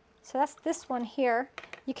 So that's this one here.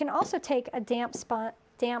 You can also take a damp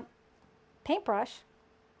paintbrush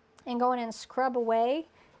and go in and scrub away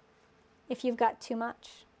if you've got too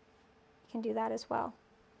much. You can do that as well.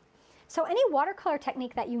 So any watercolor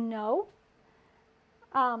technique that you know,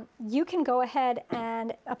 you can go ahead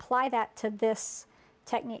and apply that to this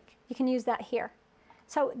technique. You can use that here.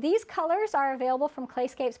 So these colors are available from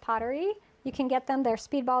Clayscapes Pottery. You can get them. They're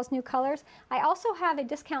Speedball's new colors. I also have a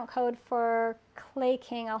discount code for Clay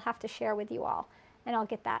King I'll have to share with you all, and I'll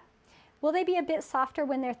get that. Will they be a bit softer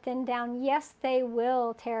when they're thinned down? Yes, they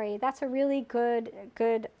will, Terry. That's a really good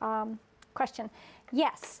question.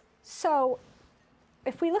 Yes. So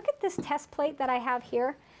if we look at this test plate that I have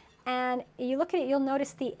here, and you look at it, you'll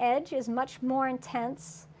notice the edge is much more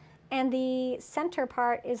intense and the center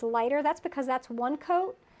part is lighter. That's because that's one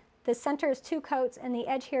coat, the center is 2 coats, and the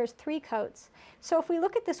edge here is 3 coats. So if we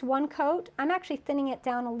look at this one coat, I'm actually thinning it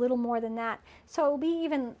down a little more than that. So it will be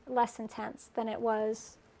even less intense than it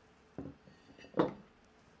was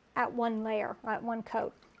at one layer, at one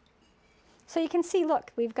coat. So you can see,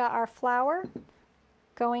 look, we've got our flower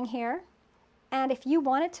going here. And if you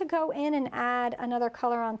wanted to go in and add another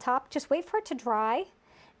color on top, just wait for it to dry.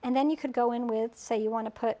 And then you could go in with, say you want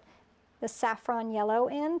to put the saffron yellow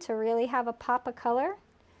in to really have a pop of color.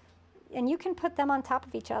 And you can put them on top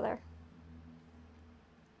of each other.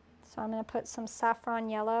 So I'm going to put some saffron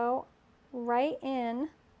yellow right in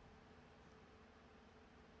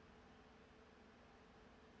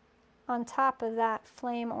on top of that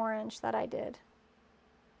flame orange that I did.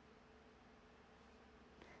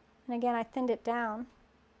 And again, I thinned it down.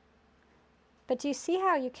 But do you see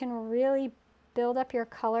how you can really build up your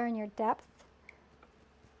color and your depth?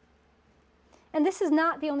 And this is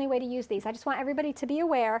not the only way to use these. I just want everybody to be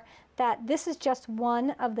aware that this is just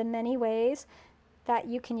one of the many ways that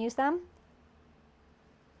you can use them.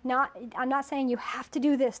 I'm not saying you have to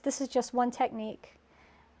do this. This is just one technique.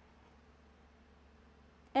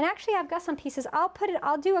 And actually, I've got some pieces.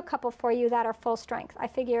 I'll do a couple for you that are full strength. I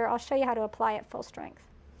figure I'll show you how to apply it full strength.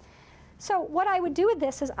 So what I would do with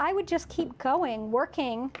this is I would just keep going,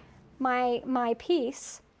 working my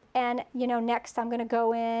piece. And next I'm going to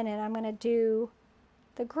go in and I'm going to do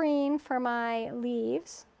the green for my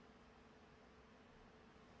leaves.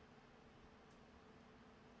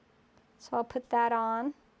 So I'll put that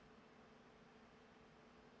on.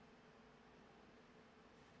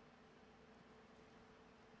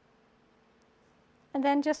 And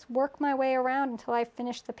then just work my way around until I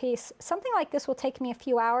finish the piece. Something like this will take me a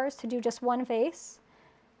few hours to do just one vase.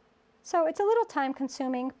 So it's a little time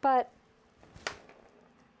consuming, but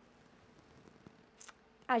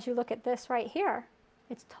as you look at this right here,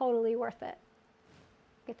 it's totally worth it.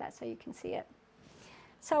 Get that so you can see it.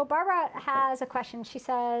 So Barbara has a question. She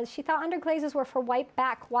says, she thought underglazes were for white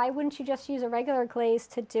back. Why wouldn't you just use a regular glaze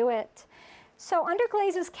to do it? So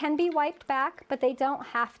underglazes can be wiped back, but they don't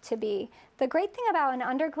have to be. The great thing about an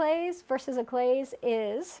underglaze versus a glaze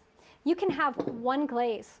is you can have one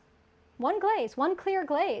glaze, one clear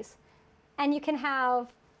glaze, and you can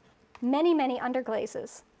have many, many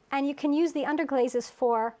underglazes. And you can use the underglazes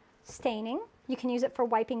for staining. You can use it for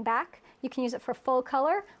wiping back. You can use it for full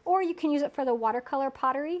color, or you can use it for the watercolor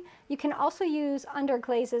pottery. You can also use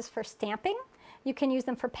underglazes for stamping. You can use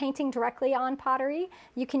them for painting directly on pottery.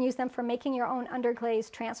 You can use them for making your own underglaze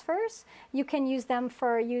transfers. You can use them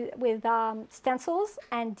for with stencils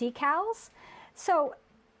and decals. So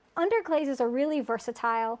underglazes are really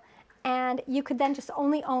versatile, and you could then just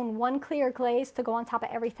only own one clear glaze to go on top of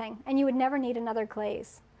everything, and you would never need another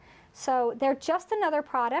glaze. So they're just another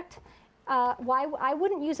product. Why I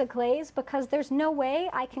wouldn't use a glaze? Because there's no way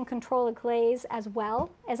I can control a glaze as well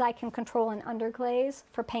as I can control an underglaze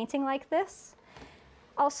for painting like this.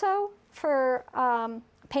 Also, for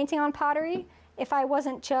painting on pottery, if I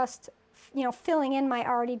wasn't just filling in my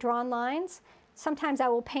already drawn lines, sometimes I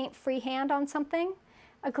will paint freehand on something.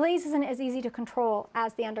 A glaze isn't as easy to control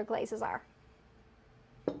as the underglazes are.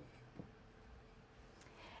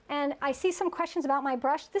 And I see some questions about my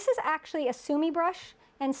brush. This is actually a Sumi brush,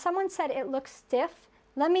 and someone said it looks stiff.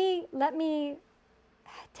 Let me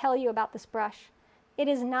tell you about this brush. It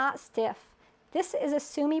is not stiff. This is a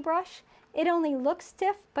Sumi brush. It only looks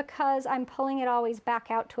stiff because I'm pulling it always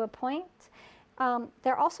back out to a point.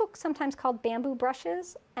 They're also sometimes called bamboo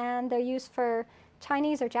brushes, and they're used for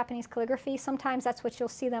Chinese or Japanese calligraphy. Sometimes that's what you'll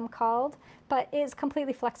see them called, but it is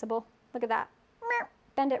completely flexible. Look at that.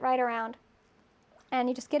 Bend it right around. And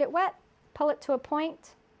you just get it wet, pull it to a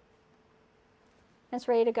point, and it's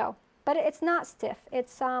ready to go. But it's not stiff.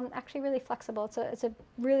 It's actually really flexible. It's a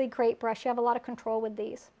really great brush. You have a lot of control with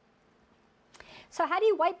these. So how do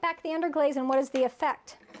you wipe back the underglaze, and what is the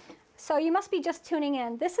effect? So you must be just tuning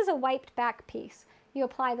in. This is a wiped back piece. You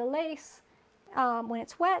apply the lace when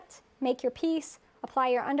it's wet, make your piece, apply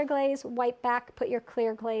your underglaze, wipe back, put your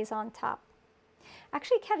clear glaze on top.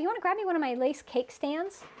 Actually, Kev, you want to grab me one of my lace cake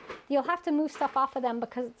stands? You'll have to move stuff off of them,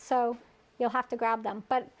 so you'll have to grab them.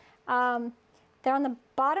 But they're on the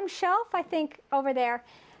bottom shelf, I think, over there.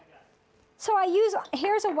 So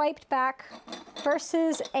here's a wiped back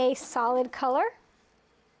versus a solid color.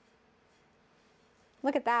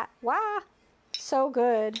 Look at that. Wow, so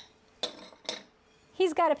good.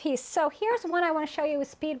 He's got a piece. So here's one I want to show you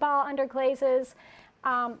with Speedball underglazes.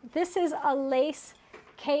 This is a lace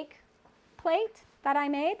cake plate that I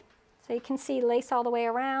made. So you can see lace all the way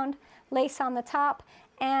around, lace on the top,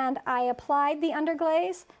 and I applied the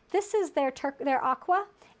underglaze. This is their aqua,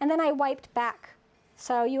 and then I wiped back.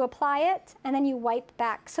 So you apply it, and then you wipe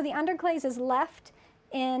back. So the underglaze is left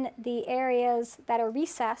in the areas that are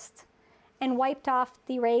recessed and wiped off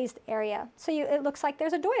the raised area. So it looks like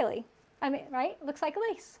there's a doily. I mean, right? It looks like a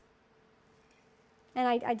lace. And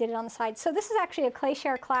I did it on the side. So this is actually a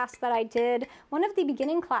ClayShare class that I did, one of the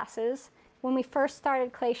beginning classes when we first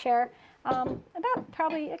started ClayShare, about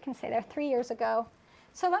probably, I can say there, 3 years ago.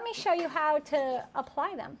 So let me show you how to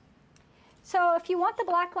apply them. So if you want the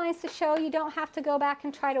black lines to show, you don't have to go back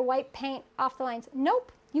and try to wipe paint off the lines.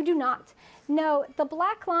 Nope, you do not. No, the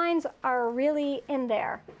black lines are really in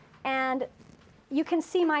there. And you can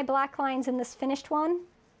see my black lines in this finished one.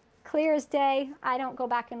 Clear as day. I don't go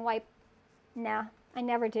back and wipe. Nah, I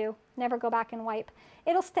never do. Never go back and wipe.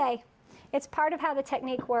 It'll stay. It's part of how the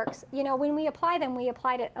technique works. You know, when we apply them, we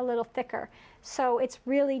applied it a little thicker. So it's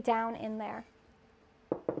really down in there.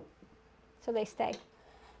 So they stay.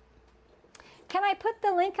 Can I put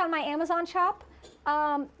the link on my Amazon shop?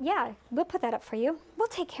 Yeah, we'll put that up for you. We'll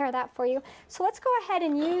take care of that for you. So let's go ahead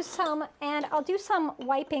and use some, and I'll do some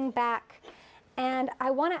wiping back. And I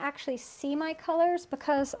want to actually see my colors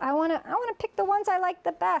because I want to pick the ones I like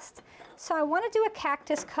the best. So I want to do a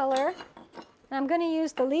cactus color, and I'm going to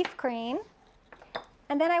use the leaf green.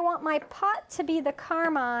 And then I want my pot to be the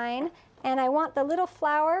carmine, and I want the little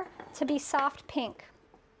flower to be soft pink.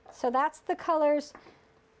 So that's the colors.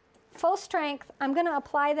 Full strength. I'm going to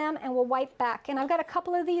apply them and we'll wipe back. And I've got a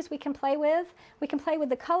couple of these we can play with. We can play with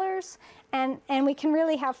the colors and we can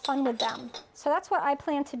really have fun with them. So that's what I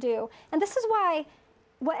plan to do. And this is why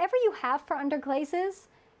whatever you have for underglazes,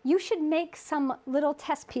 you should make some little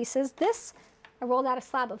test pieces. This, I rolled out a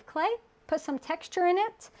slab of clay, put some texture in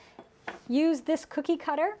it, use this cookie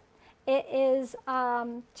cutter. It is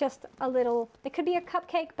just a little, it could be a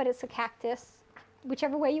cupcake, but it's a cactus,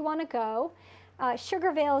 whichever way you want to go.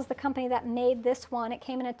 Sugar Veil is the company that made this one. It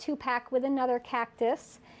came in a 2-pack with another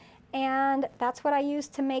cactus, and that's what I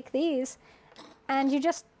used to make these. And you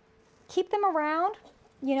just keep them around.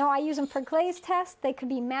 You know, I use them for glaze tests. They could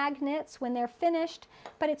be magnets when they're finished,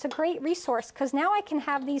 but it's a great resource because now I can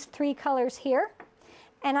have these 3 colors here,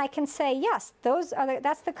 and I can say, yes,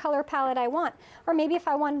 that's the color palette I want. Or maybe if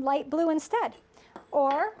I want light blue instead,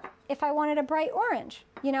 or if I wanted a bright orange.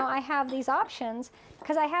 You know, I have these options.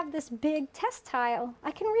 Because I have this big test tile, I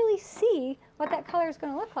can really see what that color is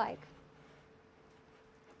going to look like.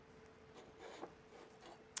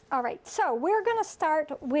 All right, so we're going to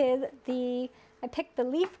start with the I picked the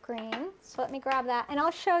leaf green, so let me grab that, and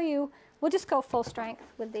I'll show you. We'll just go full strength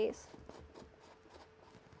with these.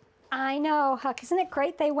 I know, Huck, isn't it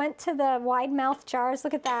great they went to the wide mouth jars?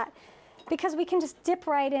 Look at that. Because we can just dip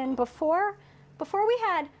right in. Before we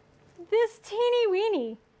had this teeny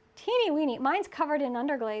weeny. Mine's covered in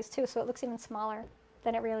underglaze too, so it looks even smaller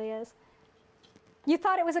than it really is. You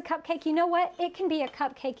thought it was a cupcake. You know what? It can be a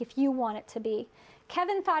cupcake if you want it to be.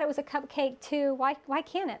 Kevin thought it was a cupcake too. Why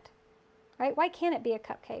can't it? Right? Why can't it be a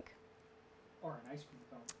cupcake? Or an ice cream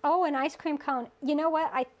cone. Oh, an ice cream cone. You know what?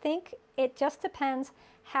 I think it just depends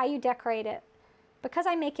how you decorate it. Because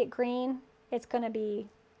I make it green, it's gonna be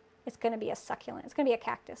a succulent. It's gonna be a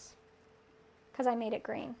cactus. Because I made it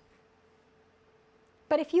green.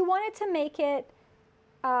 But if you wanted to make it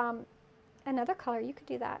another color, you could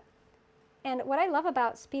do that. And what I love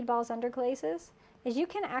about Speedball's underglazes is you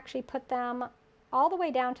can actually put them all the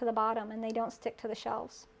way down to the bottom and they don't stick to the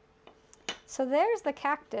shelves. So there's the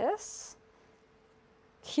cactus.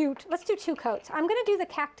 Cute. Let's do 2 coats. I'm going to do the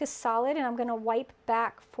cactus solid and I'm going to wipe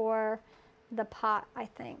back for the pot, I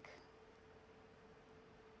think.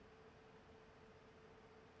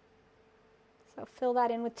 So fill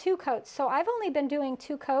that in with 2 coats. So I've only been doing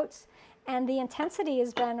 2 coats and the intensity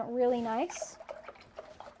has been really nice.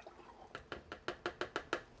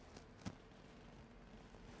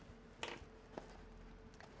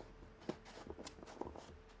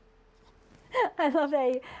 I love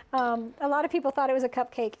that a lot of people thought it was a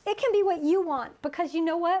cupcake. It can be what you want because you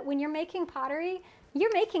know what? When you're making pottery,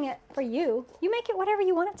 you're making it for you. You make it whatever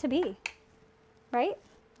you want it to be, right?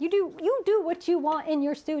 You do what you want in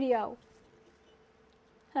your studio.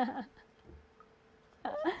 The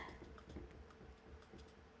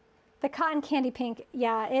cotton candy pink,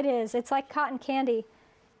 yeah, it is. It's like cotton candy.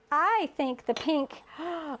 I think the pink,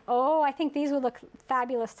 oh, I think these would look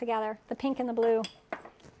fabulous together, the pink and the blue. I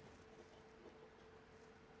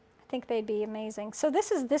think they'd be amazing. So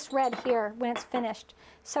this is this red here when it's finished.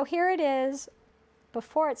 So here it is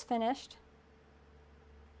before it's finished.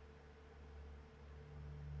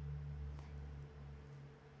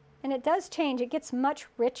 And it does change, it gets much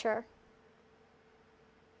richer.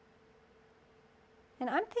 And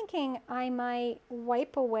I'm thinking I might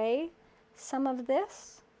wipe away some of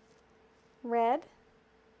this red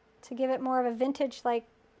to give it more of a vintage, like,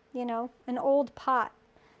 you know, an old pot,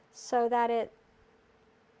 so that it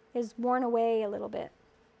is worn away a little bit.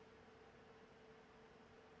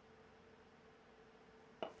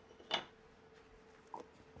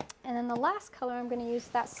 And then the last color, I'm going to use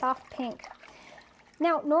that soft pink.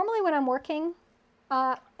 Now, normally when I'm working,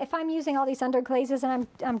 if I'm using all these underglazes and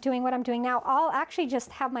I'm doing what I'm doing now, I'll actually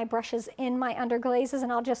just have my brushes in my underglazes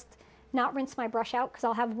and I'll just not rinse my brush out because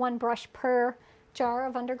I'll have 1 brush per jar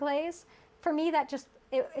of underglaze. For me, that just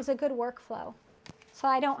is a good workflow. So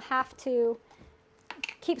I don't have to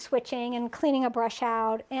keep switching and cleaning a brush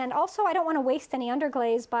out. And also, I don't want to waste any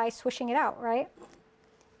underglaze by swishing it out, right?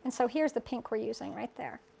 And so here's the pink we're using right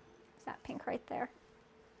there. It's that pink right there.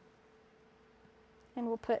 And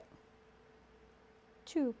we'll put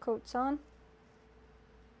 2 coats on.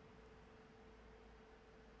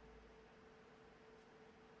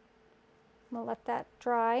 We'll let that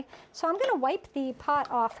dry. So I'm going to wipe the pot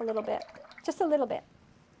off a little bit, just a little bit.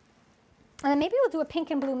 And then maybe we'll do a pink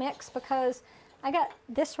and blue mix because I got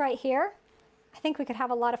this right here. I think we could have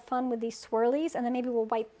a lot of fun with these swirlies, and then maybe we'll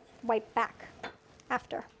wipe back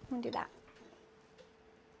after. I'm going to do that.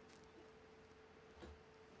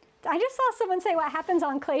 I just saw someone say what happens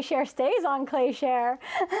on ClayShare stays on ClayShare.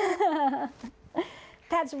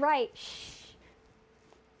 That's right. Shh.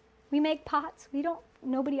 We make pots.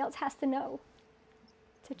 Nobody else has to know.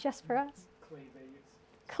 It's just for us. Clay Vegas.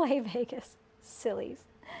 Clay Vegas. Sillies.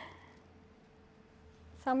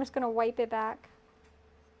 So I'm just going to wipe it back.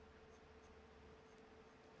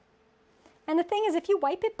 And the thing is, if you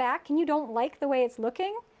wipe it back and you don't like the way it's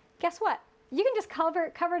looking, guess what? You can just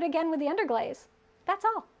cover it again with the underglaze. That's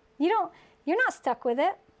all. You're not stuck with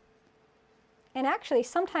it. And actually,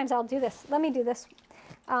 sometimes I'll do this. Let me do this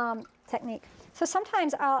technique. So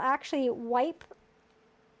sometimes I'll actually wipe.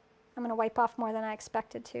 I'm going to wipe off more than I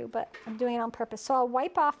expected to, but I'm doing it on purpose. So I'll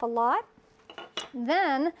wipe off a lot.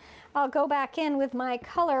 Then I'll go back in with my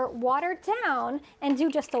color watered down and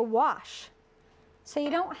do just a wash. So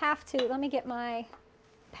you don't have to. Let me get my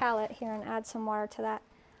palette here and add some water to that.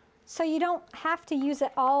 So you don't have to use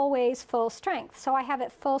it always full strength. So I have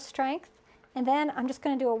it full strength, and then I'm just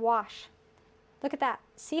going to do a wash. Look at that.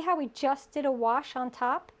 See how we just did a wash on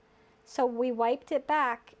top? So we wiped it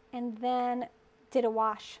back and then did a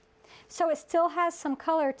wash. So it still has some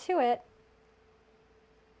color to it,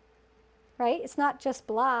 right? It's not just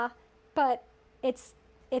blah, but it's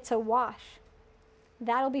a wash.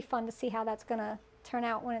 That'll be fun to see how that's gonna turn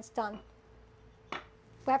out when it's done.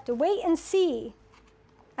 We have to wait and see.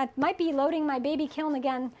 I might be loading my baby kiln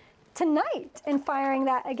again tonight and firing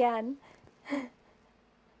that again. She's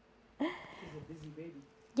a busy baby.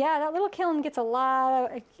 Yeah, that little kiln gets a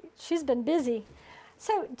lot of, she's been busy.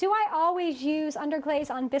 So do I always use underglaze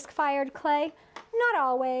on bisque-fired clay? Not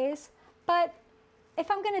always, but if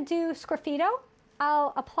I'm gonna do sgraffito,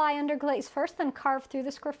 I'll apply underglaze first, then carve through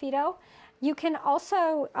the sgraffito. You can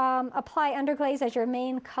also apply underglaze as your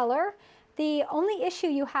main color. The only issue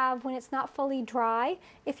you have when it's not fully dry,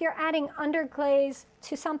 if you're adding underglaze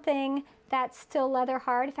to something that's still leather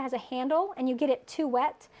hard, if it has a handle and you get it too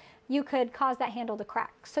wet, you could cause that handle to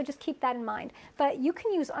crack. So just keep that in mind. But you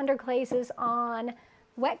can use underglazes on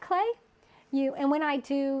wet clay. And when I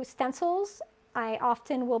do stencils, I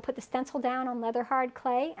often will put the stencil down on leather hard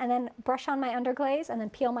clay and then brush on my underglaze and then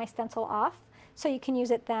peel my stencil off. So you can use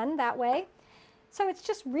it then that way. So it's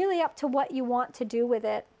just really up to what you want to do with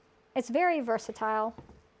it. It's very versatile. All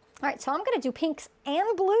right, so I'm gonna do pinks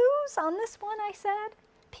and blues on this one, I said.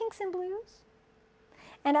 Pinks and blues.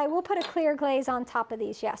 And I will put a clear glaze on top of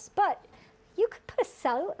these, yes. But you could put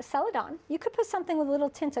a celadon. You could put something with a little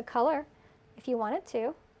tint of color if you wanted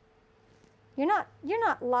to. You're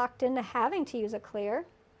not locked into having to use a clear.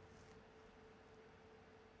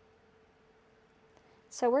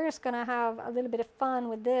 So we're just gonna have a little bit of fun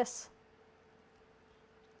with this.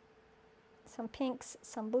 Some pinks,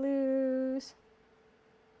 some blues.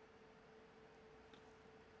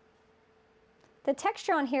 The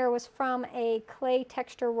texture on here was from a clay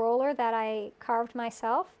texture roller that I carved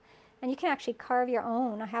myself. And you can actually carve your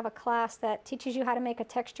own. I have a class that teaches you how to make a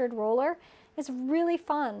textured roller. It's really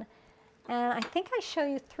fun. And I think I show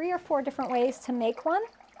you 3 or 4 different ways to make one.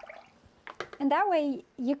 And that way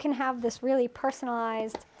you can have this really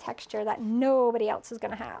personalized texture that nobody else is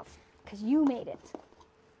gonna have because you made it.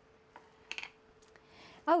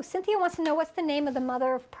 Oh, Cynthia wants to know what's the name of the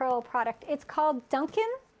mother of pearl product. It's called Duncan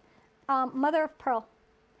Mother of Pearl.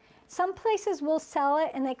 Some places will sell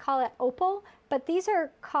it and they call it opal, but these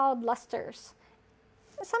are called lusters.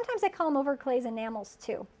 Sometimes they call them overglaze enamels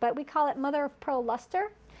too, but we call it Mother of Pearl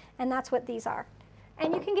luster, and that's what these are.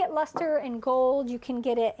 And you can get luster in gold, you can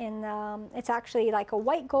get it in, it's actually like a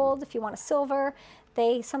white gold if you want a silver.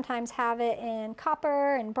 They sometimes have it in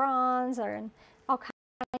copper and bronze or in all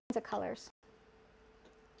kinds of colors.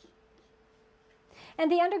 And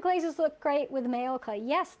the underglazes look great with Maiolica.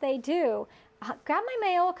 Yes, they do. Grab my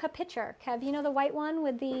Maiolica picture, Kev. You know the white one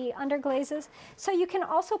with the underglazes? So you can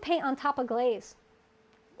also paint on top of glaze.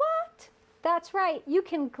 What? That's right. You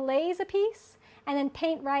can glaze a piece and then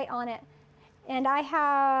paint right on it. And I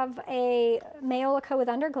have a Maiolica with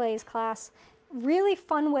underglaze class. Really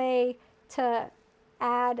fun way to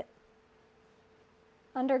add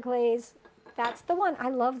underglaze. That's the one. I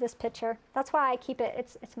love this picture. That's why I keep it.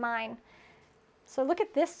 It's mine. So look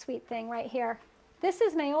at this sweet thing right here. This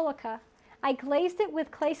is Maiolica. I glazed it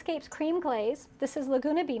with Clayscape's cream glaze. This is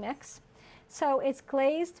Laguna B-Mix. So it's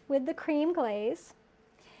glazed with the cream glaze.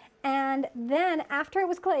 And then after it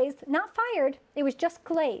was glazed, not fired, it was just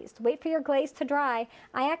glazed. Wait for your glaze to dry.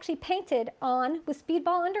 I actually painted on with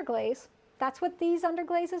Speedball underglaze. That's what these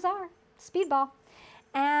underglazes are, Speedball.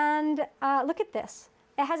 And look at this.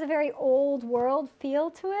 It has a very old world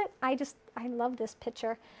feel to it. I love this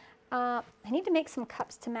picture. I need to make some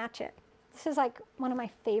cups to match it. This is like one of my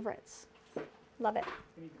favorites. Love it.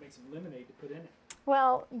 You need to make some lemonade to put in it.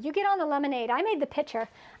 Well, you get on the lemonade. I made the picture.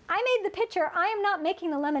 I made the picture. I am not making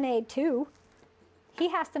the lemonade too. He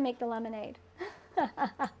has to make the lemonade.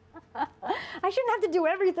 I shouldn't have to do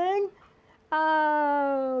everything.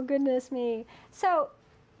 Oh, goodness me. So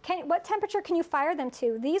what temperature can you fire them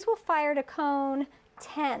to? These will fire to cone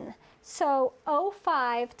 10. So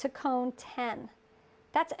 05 to cone 10.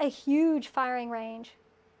 That's a huge firing range.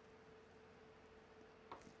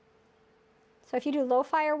 So if you do low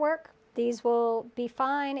fire work, these will be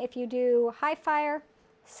fine. If you do high fire,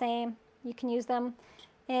 same. You can use them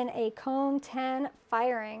in a cone 10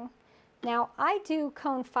 firing. Now I do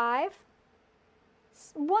cone 5.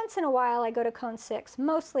 Once in a while I go to cone 6.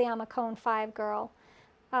 Mostly I'm a cone 5 girl.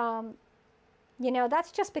 You know,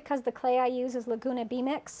 that's just because the clay I use is Laguna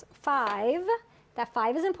B-Mix 5. That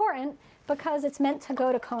 5 is important because it's meant to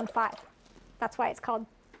go to cone 5. That's why it's called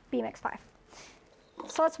B-Mix 5.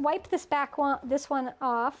 So let's wipe this one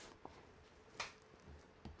off.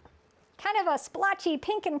 Kind of a splotchy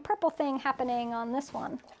pink and purple thing happening on this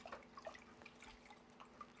one.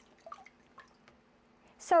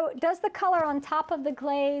 So does the color on top of the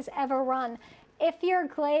glaze ever run? If your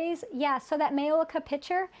glaze, yeah, so that Maiolica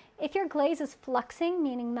picture, if your glaze is fluxing,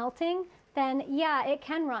 meaning melting, then yeah, it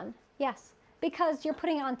can run, yes. because you're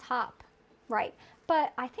putting it on top, right?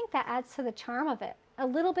 But I think that adds to the charm of it. A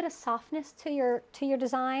little bit of softness to your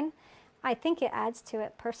design. I think it adds to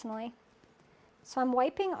it personally. So I'm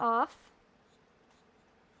wiping off,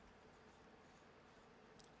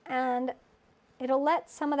 and it'll let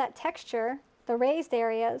some of that texture, the raised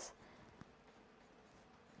areas,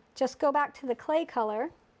 just go back to the clay color,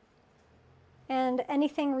 and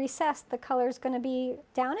anything recessed, the color is going to be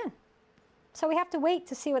down in. So we have to wait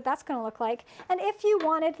to see what that's going to look like. And if you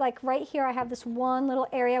wanted, like right here, I have this one little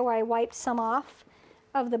area where I wiped some off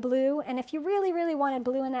of the blue. And if you really, really wanted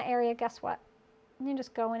blue in that area, guess what? You can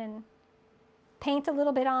just go in and paint a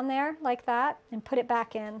little bit on there like that and put it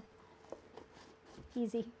back in.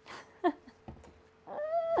 Easy.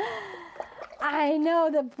 I know,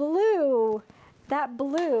 the blue, that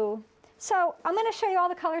blue. So I'm going to show you all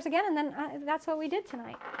the colors again, and then that's what we did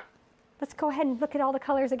tonight. Let's go ahead and look at all the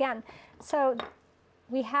colors again. So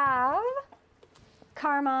we have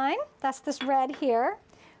carmine, that's this red here.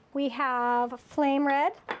 We have flame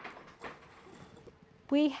red.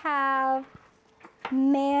 We have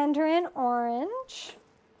mandarin orange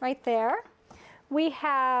right there. We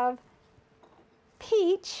have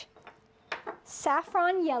peach,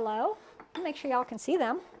 saffron yellow. Make sure y'all can see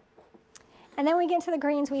them. And then we get into the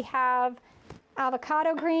greens. We have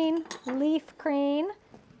avocado green, leaf green.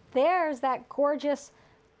 There's that gorgeous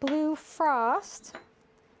blue frost,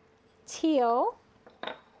 teal,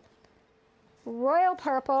 royal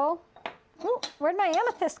purple. Ooh, where'd my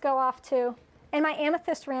amethyst go off to? And my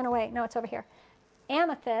amethyst ran away. No, it's over here.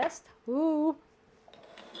 Amethyst. Ooh.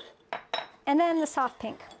 And then the soft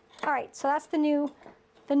pink. All right, so that's the new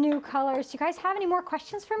colors. Do you guys have any more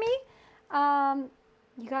questions for me?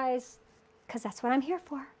 You guys, because that's what I'm here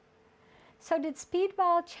for. So did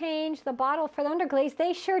Speedball change the bottle for the underglaze?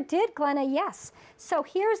 They sure did, Glenna, yes. So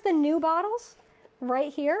here's the new bottles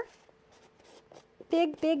right here.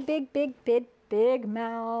 Big, big, big, big, big, big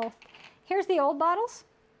mouth. Here's the old bottles.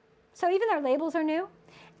 So even their labels are new.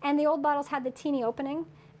 And the old bottles had the teeny opening.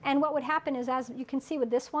 And what would happen is, as you can see with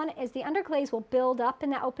this one, is the underglaze will build up in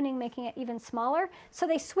that opening, making it even smaller. So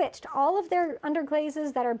they switched. All of their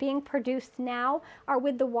underglazes that are being produced now are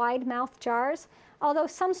with the wide mouth jars, although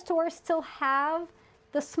some stores still have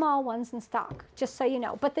the small ones in stock, just so you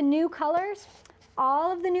know. But the new colors,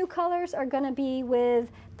 all of the new colors are going to be with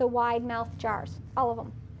the wide mouth jars, all of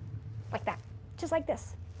them, like that, just like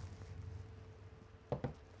this.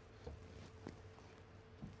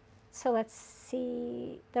 So let's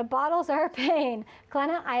see, the bottles are a pain.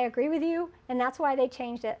 Glenna, I agree with you, and that's why they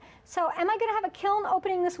changed it. So am I gonna have a kiln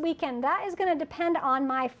opening this weekend? That is gonna depend on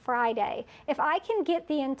my Friday. If I can get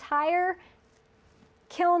the entire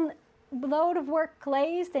kiln load of work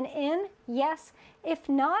glazed and in, yes. If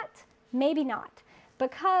not, maybe not.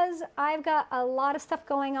 Because I've got a lot of stuff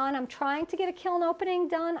going on. I'm trying to get a kiln opening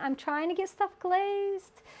done. I'm trying to get stuff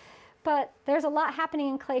glazed, but there's a lot happening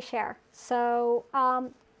in Clayshare. So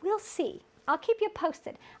we'll see. I'll keep you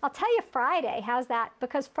posted. I'll tell you Friday, how's that?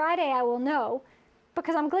 Because Friday I will know,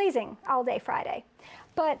 because I'm glazing all day Friday.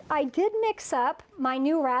 But I did mix up my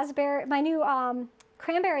new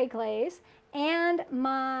cranberry glaze and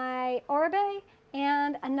my Oribe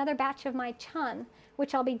and another batch of my chun,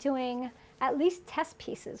 which I'll be doing at least test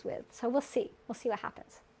pieces with. So we'll see. We'll see what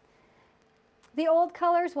happens. The old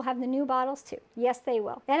colors will have the new bottles too. Yes, they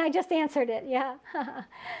will. And I just answered it, yeah.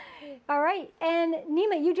 All right, and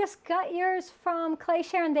Nima, you just got yours from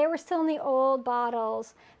Clayshare, and they were still in the old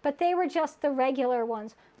bottles, but they were just the regular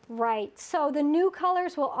ones. Right, so the new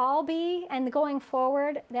colors will all be, and going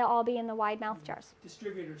forward, they'll all be in the wide mouth jars.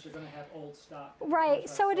 Distributors are going to have old stock. Right,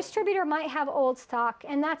 so a distributor might have old stock,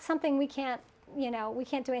 and that's something we can't, you know, we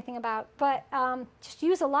can't do anything about. But just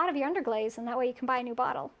use a lot of your underglaze, and that way you can buy a new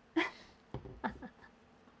bottle.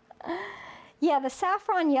 Yeah, the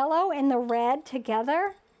saffron yellow and the red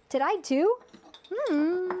together. Did I do?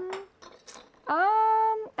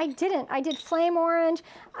 I didn't. I did flame orange.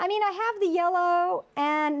 I mean, I have the yellow,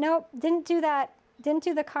 and nope, didn't do that. Didn't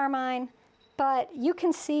do the carmine, but you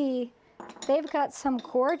can see they've got some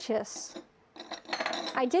gorgeous.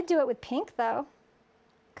 I did do it with pink though,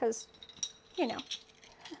 because, you know.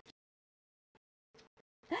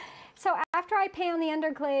 So after I paint on the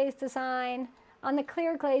underglaze design, on the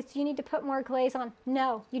clear glaze, do you need to put more glaze on?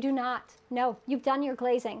 No, you do not. No, you've done your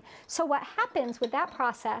glazing. So what happens with that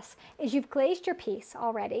process is you've glazed your piece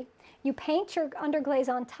already. You paint your underglaze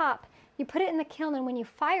on top. You put it in the kiln, and when you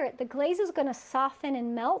fire it, the glaze is going to soften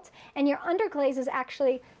and melt, and your underglaze is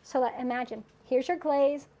actually, so that, imagine, here's your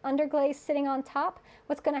glaze, underglaze sitting on top.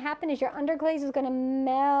 What's going to happen is your underglaze is going to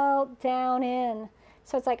melt down in.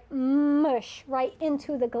 So it's like mush right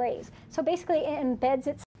into the glaze. So basically it embeds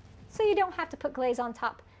itself. so you don't have to put glaze on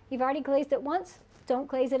top. You've already glazed it once, don't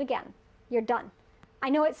glaze it again. You're done. I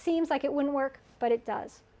know it seems like it wouldn't work, but it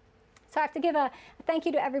does. So I have to give a thank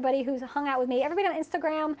you to everybody who's hung out with me. Everybody on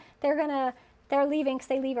Instagram, they're leaving because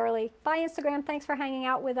they leave early. Bye, Instagram. Thanks for hanging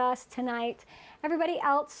out with us tonight. Everybody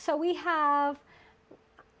else, so we have,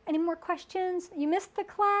 any more questions? You missed the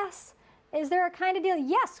class? Is there a kind of deal?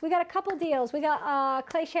 Yes, we got a couple deals. We got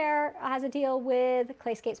ClayShare has a deal with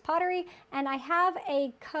Clayscapes Pottery, and I have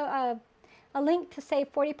a link to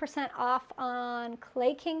save 40% off on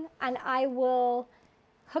Clay King, and I will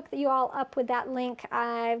hook you all up with that link.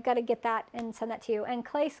 I've got to get that and send that to you. And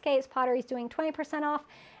Clayscapes Pottery is doing 20% off,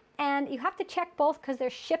 and you have to check both because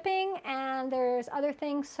there's shipping and there's other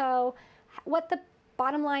things. So what the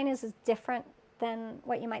bottom line is different than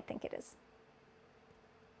what you might think it is.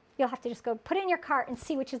 You'll have to just go put it in your cart and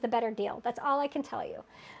see which is the better deal. That's all I can tell you.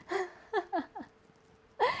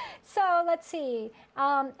 So let's see.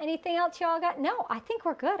 Anything else y'all got? No, I think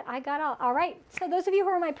we're good. I got all right. So those of you who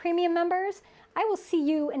are my premium members, I will see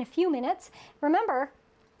you in a few minutes. Remember,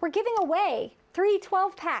 we're giving away 3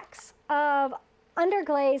 12-packs of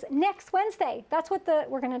Underglaze next Wednesday. That's what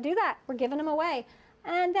we're going to do that. We're giving them away.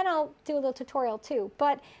 And then I'll do a little tutorial too.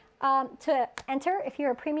 But to enter, if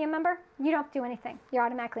you're a premium member, you don't have to do anything. You're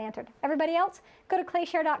automatically entered. Everybody else, go to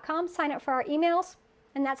clayshare.com, sign up for our emails,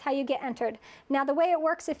 and that's how you get entered. Now, the way it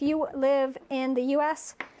works, if you live in the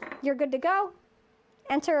US, you're good to go.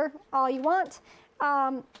 Enter all you want.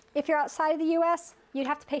 If you're outside of the US, you'd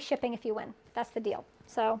have to pay shipping if you win. That's the deal.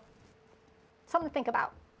 So, something to think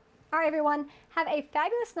about. All right, everyone, have a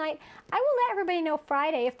fabulous night. I will let everybody know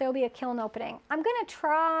Friday if there'll be a kiln opening. I'm going to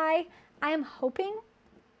try, I am hoping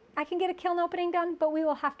I can get a kiln opening done, but we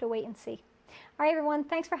will have to wait and see. All right, everyone,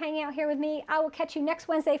 thanks for hanging out here with me. I will catch you next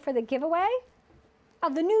Wednesday for the giveaway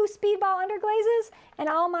of the new Speedball Underglazes, and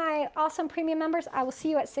all my awesome premium members, I will see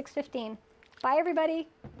you at 6:15. Bye, everybody.